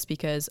purpose,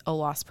 because a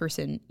lost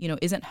person, you know,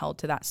 isn't held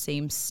to that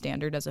same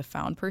standard as a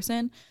found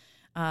person.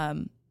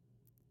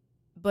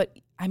 But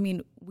I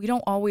mean, we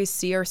don't always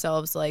see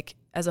ourselves like,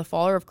 as a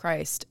follower of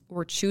Christ,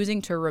 we're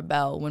choosing to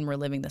rebel when we're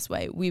living this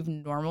way. We've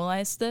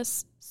normalized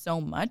this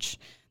so much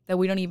that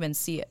we don't even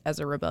see it as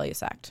a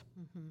rebellious act.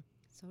 Mm-hmm.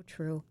 So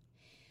true.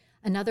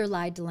 Another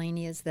lie,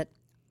 Delaney, is that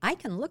I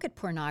can look at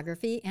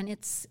pornography and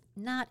it's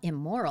not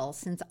immoral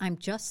since I'm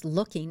just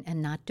looking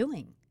and not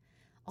doing.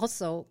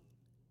 Also,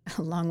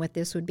 along with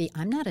this would be,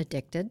 I'm not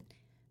addicted.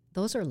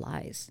 Those are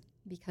lies,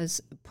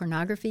 because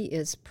pornography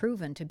is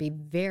proven to be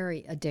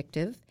very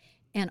addictive.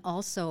 And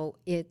also,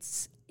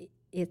 it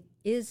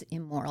is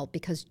immoral,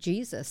 because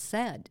Jesus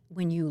said,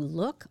 when you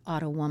look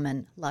at a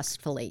woman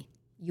lustfully,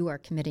 you are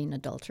committing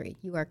adultery.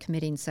 You are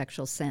committing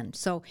sexual sin.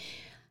 So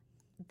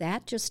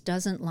that just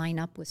doesn't line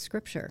up with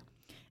Scripture.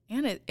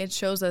 And it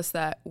shows us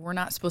that we're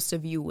not supposed to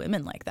view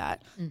women like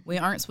that. Mm-hmm. We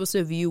aren't supposed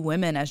to view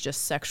women as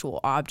just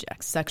sexual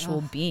objects, sexual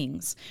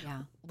beings. Yeah.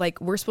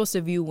 Like, we're supposed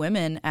to view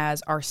women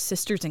as our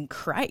sisters in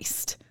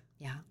Christ.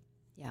 Yeah.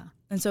 Yeah.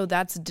 And so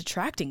that's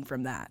detracting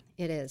from that.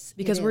 It is.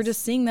 Because we're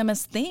just seeing them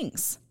as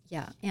things.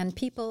 Yeah. And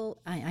people,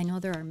 I know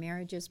there are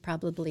marriages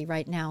probably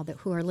right now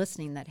who are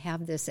listening that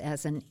have this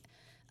as a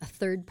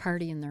third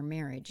party in their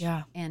marriage.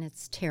 Yeah. And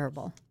it's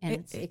terrible.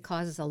 And it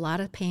causes a lot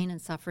of pain and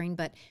suffering,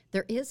 but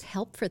there is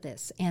help for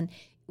this. And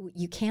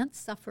you can't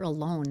suffer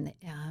alone.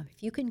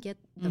 If you can get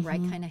the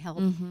right kind of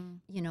help,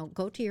 you know,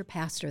 go to your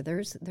pastor.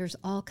 There's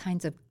all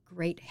kinds of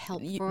great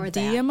help for that.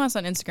 DM us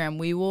on Instagram.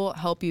 We will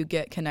help you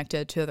get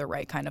connected to the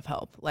right kind of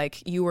help.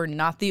 Like, you are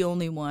not the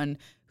only one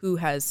who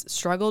has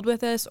struggled with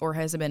this or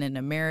has been in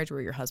a marriage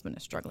where your husband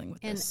is struggling with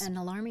this. And an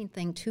alarming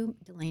thing too,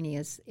 Delaney,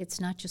 is it's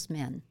not just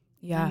men.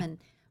 Yeah.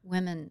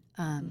 Women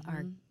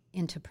are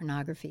into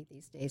pornography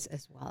these days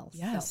as well.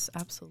 Yes, so,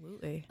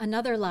 absolutely.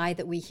 Another lie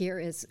that we hear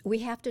is we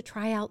have to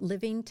try out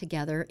living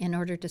together in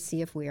order to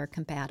see if we are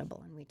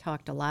compatible. And we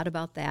talked a lot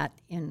about that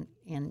in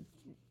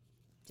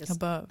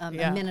just a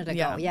minute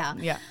ago.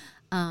 Yeah.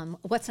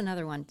 What's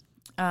another one?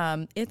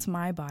 It's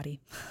my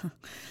body.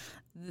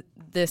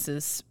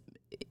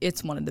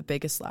 It's one of the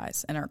biggest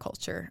lies in our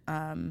culture.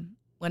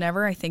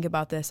 Whenever I think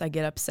about this, I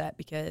get upset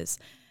because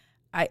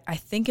I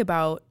think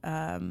about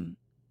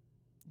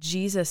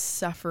Jesus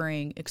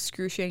suffering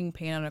excruciating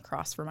pain on a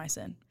cross for my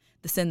sin,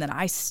 the sin that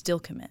I still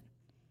commit.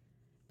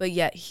 But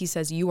yet he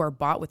says, you are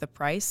bought with a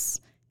price.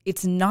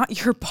 It's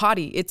not your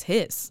body, it's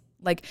his.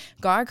 Like,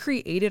 God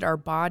created our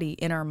body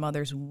in our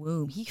mother's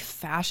womb. He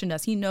fashioned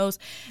us. He knows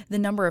the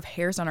number of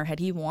hairs on our head.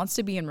 He wants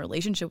to be in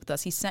relationship with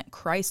us. He sent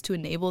Christ to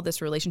enable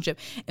this relationship.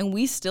 And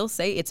we still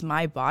say it's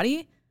my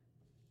body.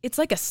 it's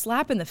like a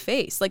slap in the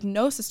face. Like,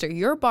 no, sister,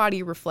 your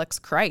body reflects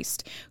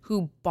Christ,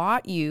 who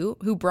bought you,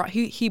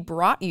 he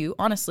brought you,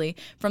 honestly,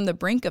 from the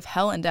brink of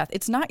hell and death.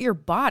 It's not your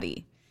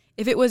body.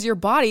 If it was your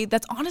body,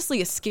 that's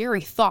honestly a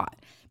scary thought,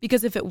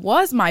 because if it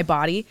was my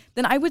body,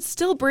 then I would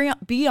still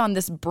be on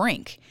this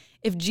brink.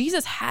 If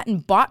Jesus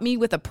hadn't bought me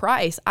with a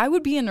price, I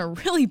would be in a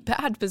really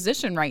bad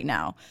position right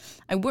now.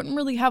 I wouldn't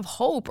really have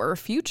hope or a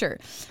future.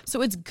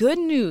 So it's good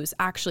news,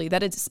 actually,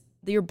 that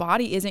your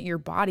body isn't your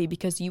body,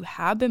 because you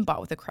have been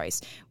bought with a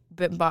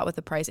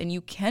price, and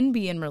you can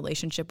be in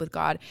relationship with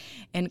God,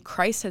 and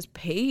Christ has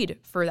paid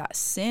for that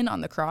sin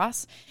on the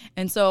cross.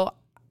 And so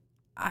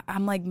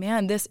I'm like,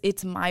 man,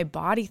 it's my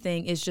body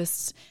thing is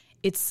just,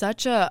 it's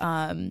such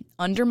a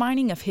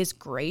undermining of his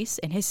grace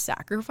and his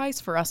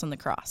sacrifice for us on the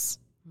cross.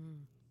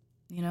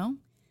 You know?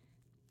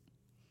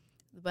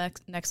 The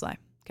next slide.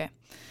 Okay.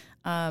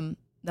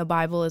 The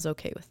Bible is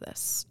okay with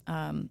this.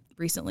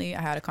 Recently,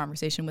 I had a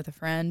conversation with a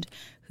friend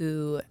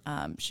who,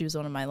 she was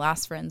one of my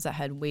last friends that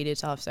had waited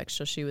to have sex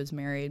till she was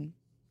married.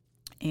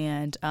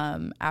 And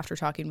after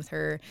talking with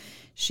her,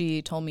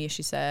 she told me,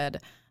 she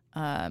said,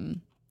 I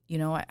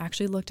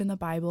actually looked in the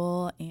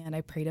Bible and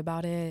I prayed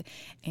about it,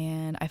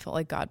 and I felt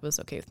like God was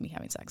okay with me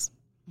having sex.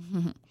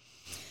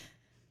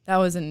 That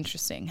was an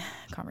interesting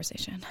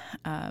conversation.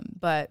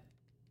 But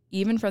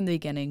even from the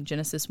beginning,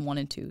 Genesis 1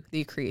 and 2,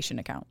 the creation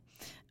account,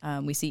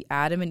 we see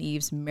Adam and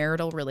Eve's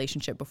marital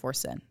relationship before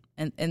sin.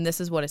 And this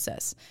is what it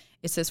says.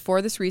 It says,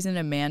 "For this reason,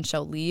 a man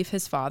shall leave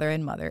his father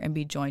and mother and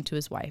be joined to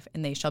his wife,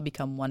 and they shall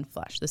become one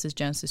flesh." This is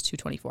Genesis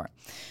 2:24.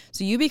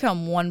 So you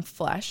become one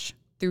flesh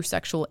through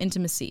sexual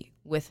intimacy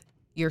with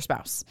your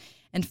spouse.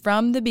 And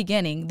from the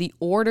beginning, the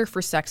order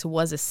for sex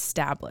was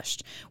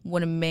established.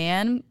 When a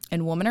man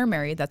and woman are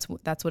married, that's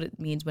what it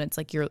means when it's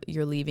like you're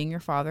leaving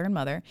your father and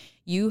mother.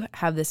 You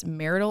have this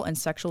marital and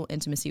sexual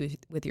intimacy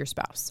with your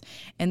spouse.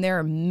 And there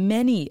are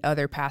many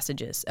other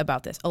passages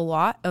about this, a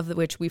lot of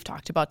which we've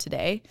talked about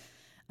today.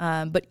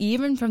 But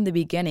even from the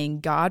beginning,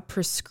 God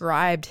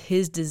prescribed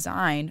his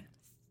design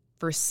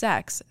for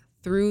sex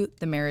through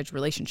the marriage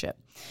relationship.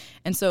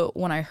 And so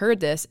when I heard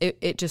this,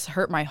 it just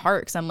hurt my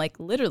heart, because I'm like,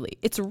 literally,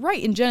 it's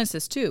right in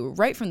Genesis 2,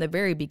 right from the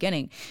very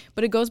beginning.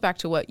 But it goes back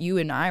to what you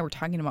and I were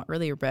talking about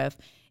earlier, Bev.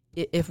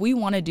 If we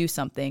want to do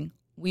something,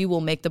 we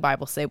will make the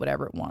Bible say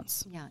whatever it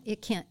wants. Yeah,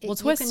 it can't. We'll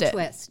twist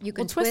it. You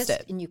can twist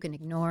it, and you can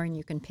ignore, and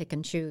you can pick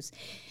and choose.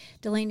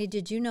 Delaney,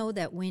 did you know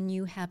that when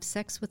you have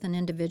sex with an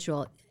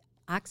individual,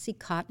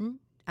 Oxycontin,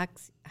 how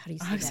do you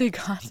say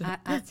Oxycontin.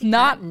 that?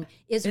 Oxycontin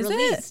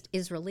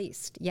is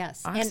released.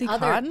 Yes.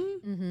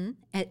 Oxycontin?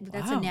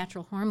 That's a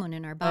natural hormone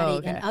in our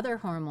body, and other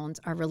hormones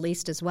are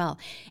released as well.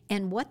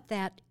 And what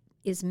that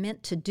is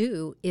meant to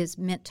do is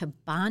meant to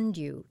bond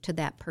you to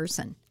that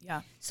person.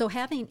 Yeah. So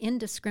having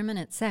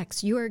indiscriminate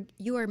sex, you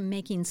are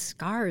making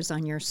scars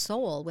on your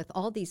soul with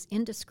all these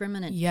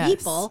indiscriminate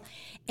people,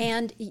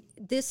 and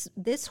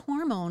this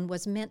hormone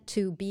was meant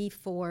to be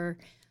for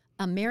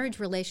a marriage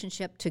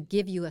relationship, to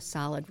give you a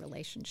solid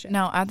relationship.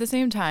 Now, at the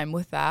same time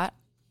with that,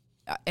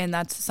 and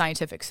that's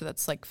scientific, so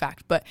that's like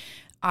fact, but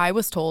I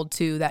was told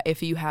too that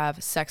if you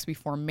have sex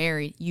before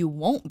married, you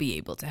won't be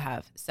able to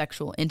have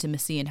sexual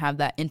intimacy and have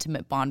that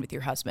intimate bond with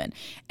your husband.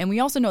 And we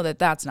also know that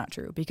that's not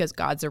true, because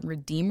God's a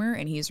redeemer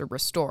and he's a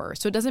restorer.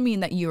 So it doesn't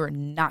mean that you are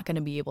not going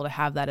to be able to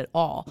have that at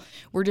all.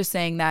 We're just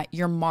saying that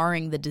you're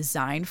marring the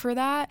design for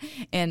that.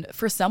 And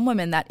for some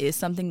women, that is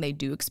something they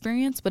do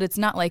experience, but it's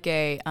not like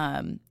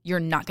you're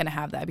not going to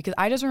have that, because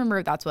I just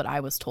remember that's what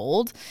I was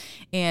told.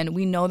 And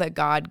we know that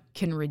God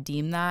can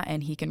redeem that,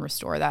 and he can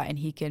restore that, and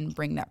he can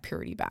bring that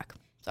purity back.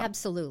 So.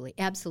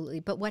 Absolutely.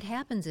 But what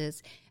happens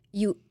is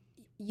you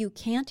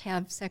can't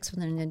have sex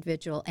with an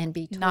individual and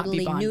be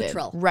totally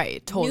neutral.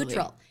 Right, totally.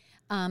 Neutral.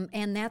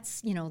 And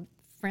that's,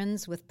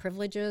 friends with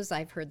privileges.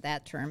 I've heard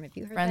that term. Have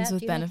you heard friends that?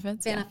 with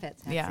benefits?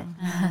 Benefits. Yeah.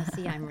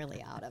 See, I'm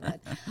really out of it.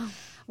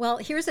 Well,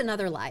 here's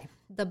another lie.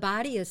 The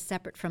body is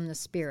separate from the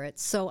spirit,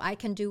 so I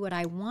can do what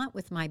I want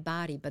with my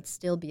body but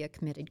still be a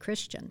committed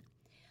Christian.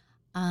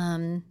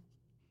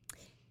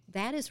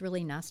 That is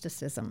really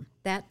Gnosticism.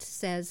 That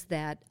says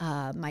that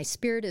my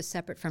spirit is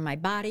separate from my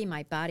body,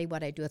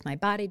 what I do with my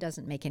body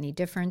doesn't make any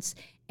difference.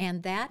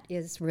 And that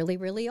is really,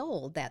 really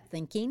old, that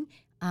thinking.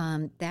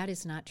 That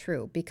is not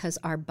true, because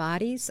our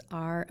bodies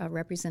are a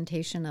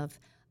representation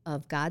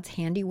of God's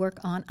handiwork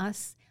on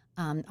us.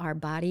 Our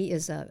body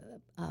is a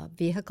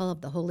vehicle of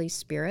the Holy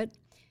Spirit,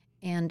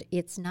 and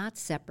it's not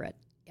separate.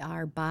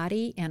 Our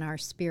body and our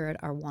spirit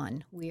are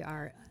one. We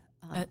are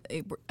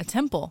a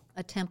temple.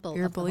 A temple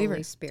You're of the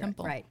Holy Spirit.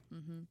 Temple. Right.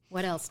 Mm-hmm.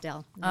 What else,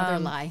 Del? Another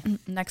lie.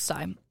 Next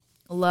time.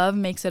 Love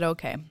makes it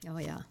okay. Oh,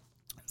 yeah.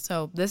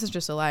 So this is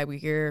just a lie we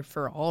hear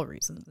for all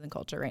reasons in the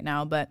culture right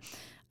now. But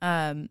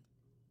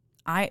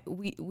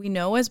we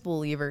know as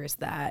believers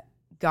that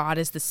God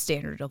is the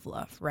standard of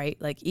love, right?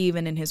 Like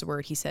even in his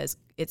word,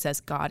 it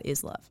says God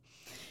is love.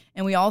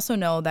 And we also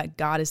know that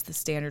God is the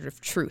standard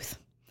of truth.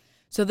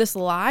 So this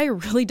lie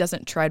really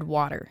doesn't tread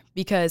water,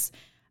 because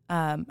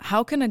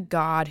how can a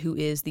God who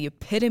is the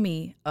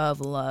epitome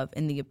of love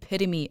and the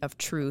epitome of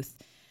truth,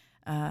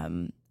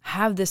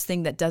 have this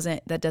thing that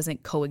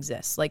doesn't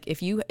coexist. Like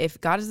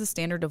if God is the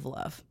standard of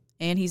love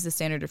and he's the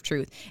standard of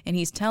truth and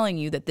he's telling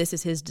you that this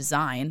is his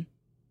design,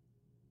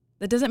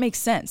 that doesn't make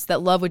sense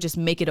that love would just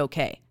make it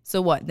okay.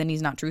 So what? Then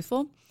he's not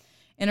truthful?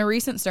 In a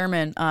recent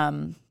sermon,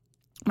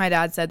 my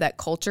dad said that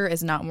culture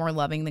is not more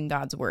loving than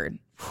God's word.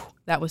 Whew,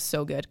 that was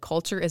so good.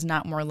 Culture is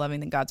not more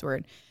loving than God's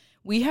word.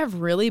 We have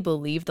really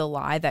believed the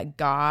lie that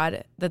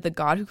the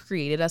God who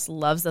created us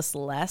loves us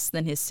less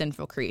than his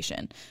sinful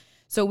creation.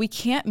 So we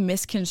can't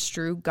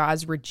misconstrue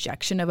God's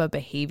rejection of a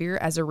behavior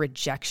as a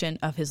rejection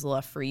of his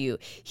love for you.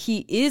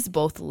 He is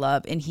both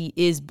love and he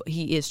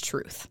is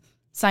truth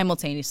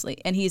simultaneously,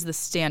 and he's the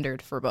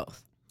standard for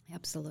both.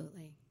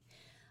 Absolutely.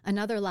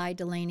 Another lie,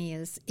 Delaney,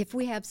 is if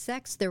we have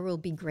sex, there will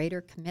be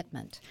greater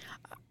commitment.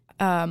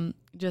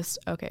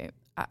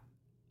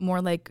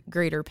 More like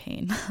greater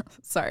pain.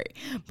 Sorry.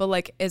 But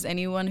like, as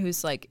anyone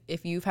who's like,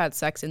 if you've had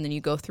sex and then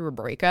you go through a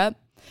breakup,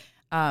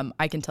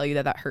 I can tell you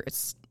that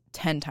hurts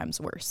 10 times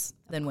worse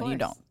than when you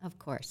don't. Of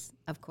course.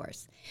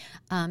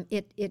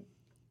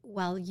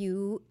 While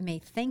you may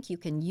think you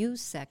can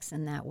use sex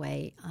in that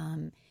way,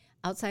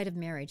 outside of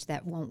marriage,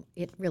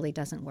 it really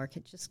doesn't work.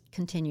 It just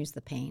continues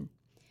the pain.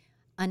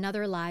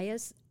 Another lie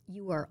is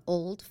you are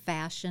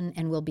old-fashioned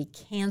and will be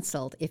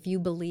canceled if you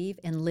believe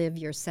and live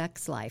your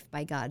sex life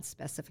by God's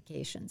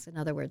specifications. In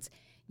other words,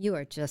 you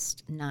are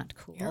just not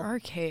cool. You're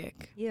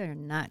archaic. You're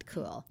not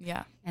cool.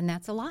 Yeah. And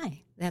that's a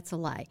lie.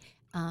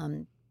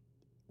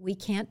 We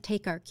can't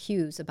take our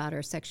cues about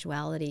our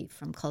sexuality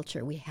from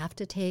culture. We have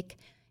to take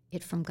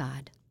it from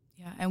God.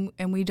 Yeah,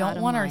 and we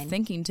don't want our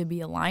thinking to be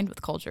aligned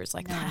with cultures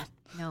like that.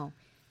 No.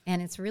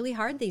 And it's really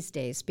hard these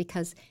days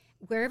because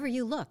wherever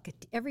you look,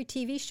 every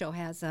TV show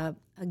has a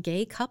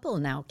gay couple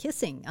now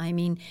kissing. I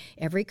mean,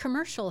 every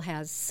commercial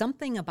has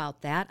something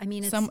about that. I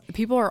mean,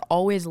 people are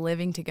always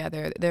living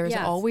together. There's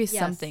always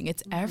something.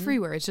 It's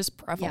everywhere. It's just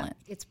prevalent.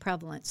 Yeah, it's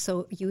prevalent.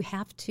 So you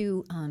have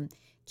to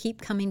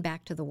keep coming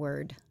back to the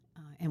Word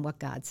and what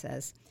God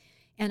says.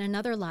 And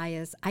another lie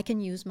is I can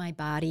use my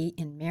body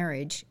in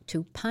marriage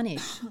to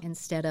punish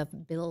instead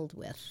of build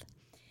with.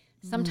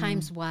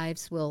 Sometimes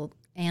wives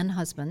and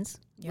husbands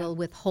will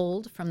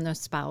withhold from their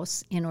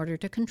spouse in order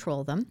to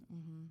control them.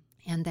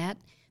 Mm-hmm. And that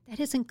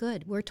isn't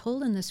good. We're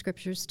told in the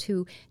scriptures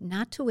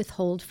not to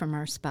withhold from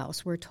our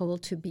spouse. We're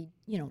told to be,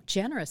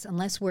 generous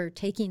unless we're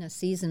taking a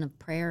season of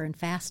prayer and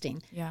fasting.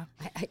 Yeah.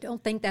 I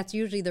don't think that's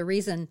usually the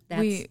reason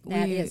that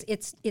is.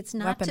 It's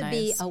not to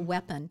be a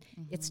weapon.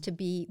 Mm-hmm. It's to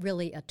be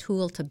really a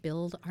tool to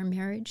build our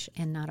marriage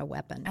and not a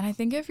weapon. And I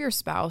think if your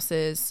spouse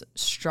is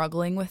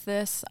struggling with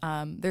this,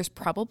 there's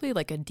probably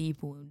like a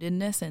deep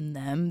woundedness in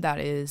them that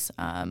is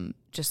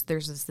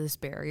there's this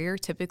barrier.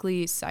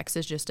 Typically, sex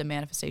is just a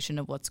manifestation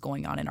of what's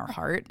going on in our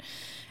heart.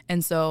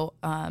 And so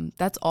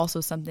that's also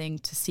something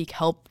to seek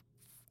help.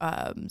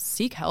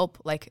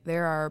 Like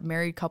there are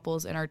married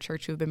couples in our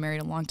church who have been married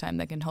a long time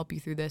that can help you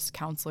through this,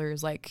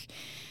 counselors.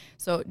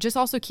 So just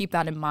also keep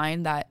that in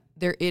mind that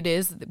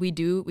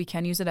we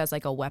can use it as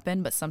like a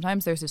weapon, but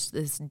sometimes there's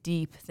this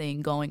deep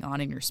thing going on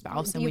in your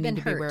spouse and we need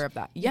to be aware of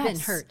that. You've been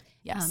hurt.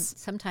 Yes.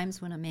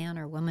 Sometimes when a man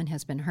or woman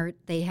has been hurt,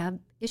 they have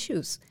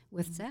issues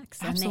with sex.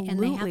 Absolutely.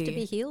 And they have to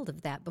be healed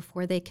of that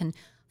before they can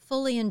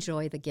fully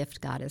enjoy the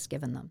gift God has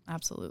given them.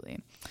 Absolutely.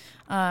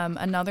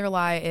 Another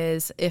lie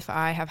is if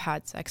I have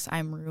had sex,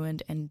 I'm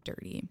ruined and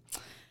dirty.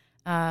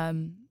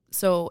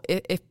 So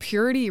if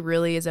purity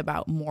really is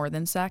about more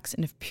than sex,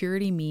 and if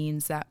purity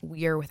means that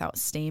we are without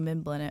stain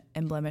and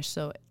blemish,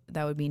 so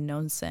that would be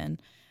known sin,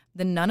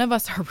 then none of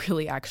us are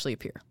really actually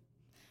pure.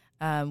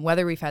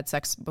 Whether we've had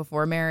sex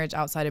before marriage,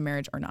 outside of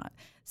marriage, or not.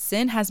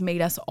 Sin has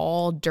made us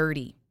all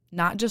dirty,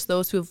 not just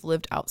those who have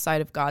lived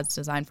outside of God's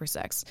design for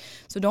sex.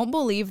 So don't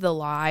believe the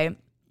lie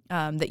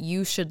that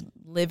you should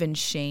live in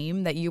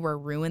shame, that you are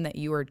ruined, that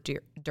you are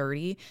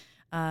dirty,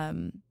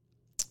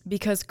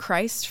 because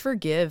Christ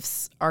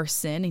forgives our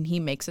sin and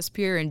he makes us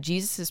pure, and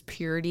Jesus'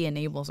 purity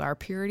enables our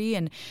purity.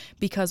 And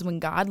because when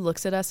God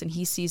looks at us and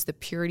he sees the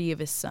purity of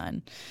his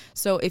son.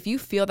 So if you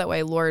feel that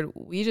way, Lord,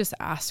 we just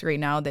ask right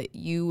now that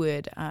you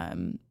would,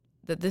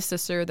 that this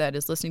sister that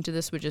is listening to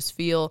this would just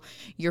feel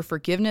your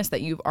forgiveness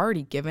that you've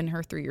already given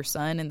her through your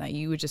son, and that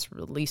you would just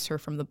release her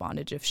from the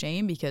bondage of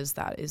shame, because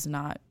that is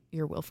not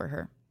your will for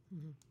her.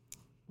 Mm-hmm.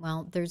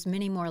 Well, there's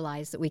many more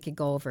lies that we could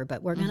go over,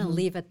 but we're going to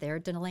leave it there,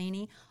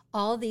 Delaney.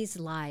 All these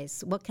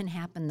lies, what can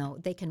happen, though?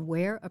 They can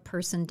wear a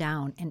person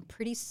down, and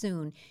pretty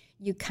soon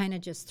you kind of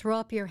just throw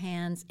up your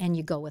hands and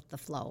you go with the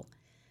flow.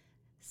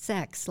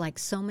 Sex, like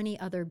so many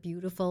other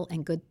beautiful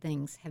and good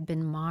things, have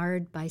been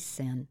marred by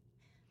sin.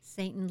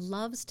 Satan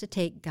loves to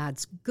take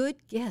God's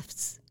good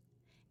gifts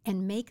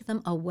and make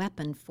them a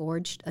weapon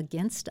forged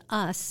against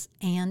us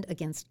and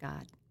against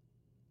God.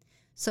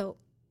 So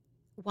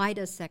why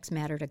does sex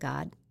matter to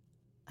God?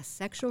 A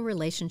sexual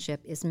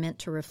relationship is meant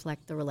to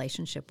reflect the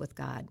relationship with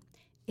God.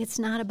 It's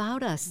not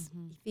about us.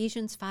 Mm-hmm.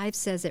 Ephesians 5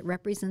 says it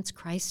represents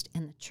Christ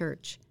and the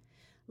church.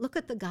 Look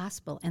at the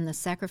gospel and the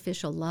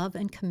sacrificial love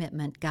and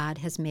commitment God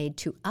has made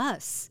to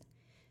us.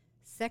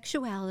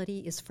 Sexuality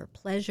is for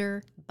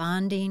pleasure,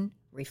 bonding,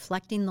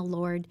 reflecting the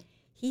Lord.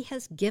 He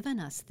has given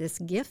us this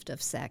gift of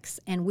sex,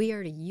 and we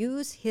are to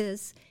use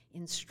his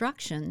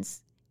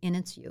instructions in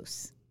its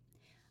use.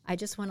 I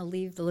just want to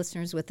leave the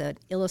listeners with an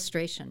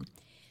illustration.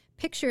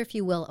 Picture, if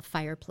you will, a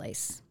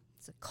fireplace.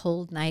 It's a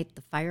cold night.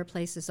 The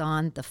fireplace is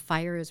on. The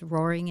fire is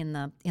roaring in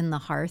the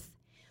hearth.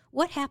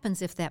 What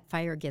happens if that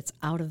fire gets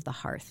out of the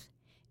hearth?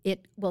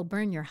 It will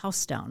burn your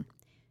house down.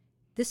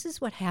 This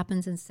is what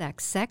happens in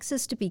sex. Sex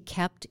is to be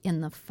kept in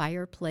the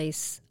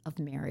fireplace of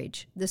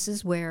marriage. This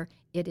is where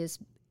it is.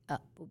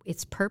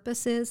 Its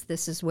purpose is.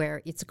 This is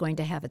where it's going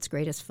to have its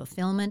greatest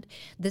fulfillment.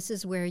 This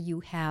is where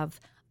you have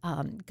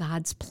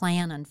God's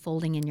plan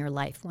unfolding in your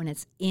life, when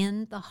it's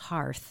in the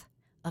hearth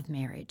of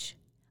marriage.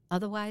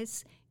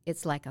 Otherwise,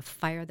 it's like a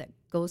fire that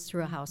goes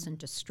through a house and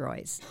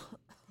destroys.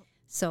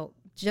 So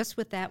just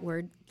with that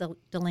word,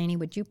 Delaney,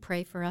 would you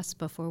pray for us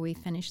before we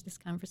finish this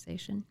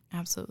conversation?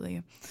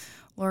 Absolutely.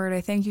 Lord,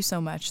 I thank you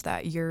so much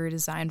that your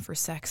design for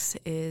sex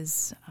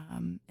is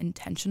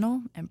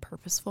intentional and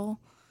purposeful.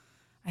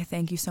 I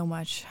thank you so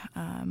much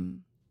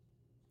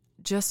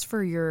just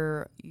for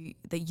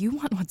that you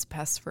want what's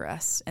best for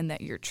us, and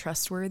that you're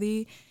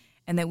trustworthy,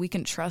 and that we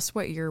can trust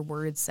what your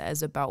word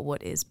says about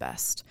what is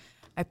best.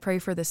 I pray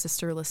for the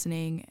sister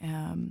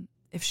listening.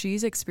 If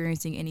she's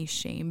experiencing any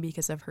shame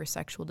because of her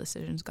sexual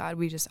decisions, God,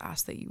 we just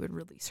ask that you would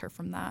release her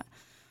from that.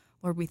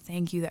 Lord, we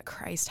thank you that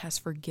Christ has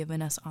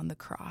forgiven us on the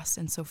cross.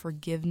 And so his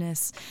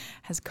forgiveness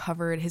has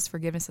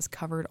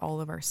covered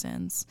all of our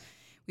sins.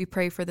 We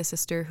pray for the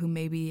sister who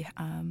maybe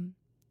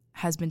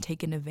has been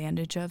taken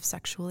advantage of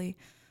sexually.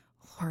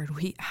 Lord,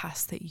 we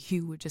ask that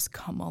you would just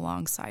come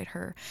alongside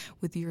her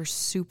with your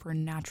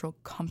supernatural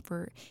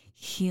comfort,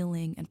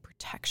 healing, and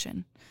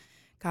protection.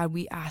 God,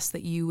 we ask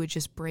that you would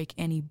just break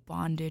any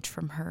bondage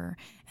from her,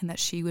 and that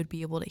she would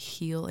be able to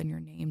heal in your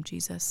name,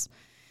 Jesus.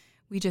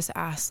 We just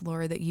ask,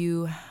 Lord, that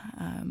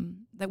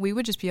that we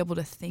would just be able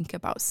to think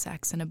about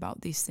sex and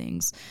about these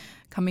things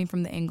coming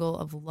from the angle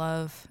of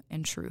love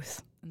and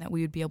truth, and that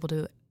we would be able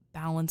to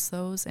balance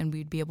those, and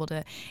we'd be able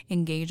to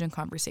engage in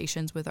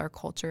conversations with our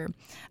culture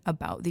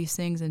about these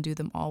things and do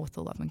them all with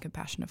the love and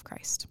compassion of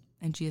Christ.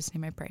 In Jesus'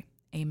 name I pray.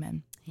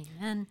 Amen.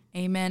 Amen.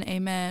 Amen.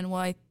 Amen.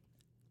 Well, it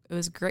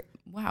was great.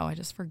 Wow, I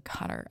just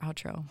forgot our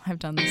outro. I've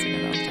done this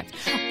like 1,000 times.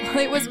 Well,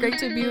 it was great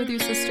to be with you,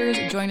 sisters.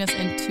 Join us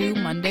in 2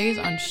 Mondays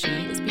on She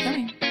is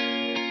Becoming.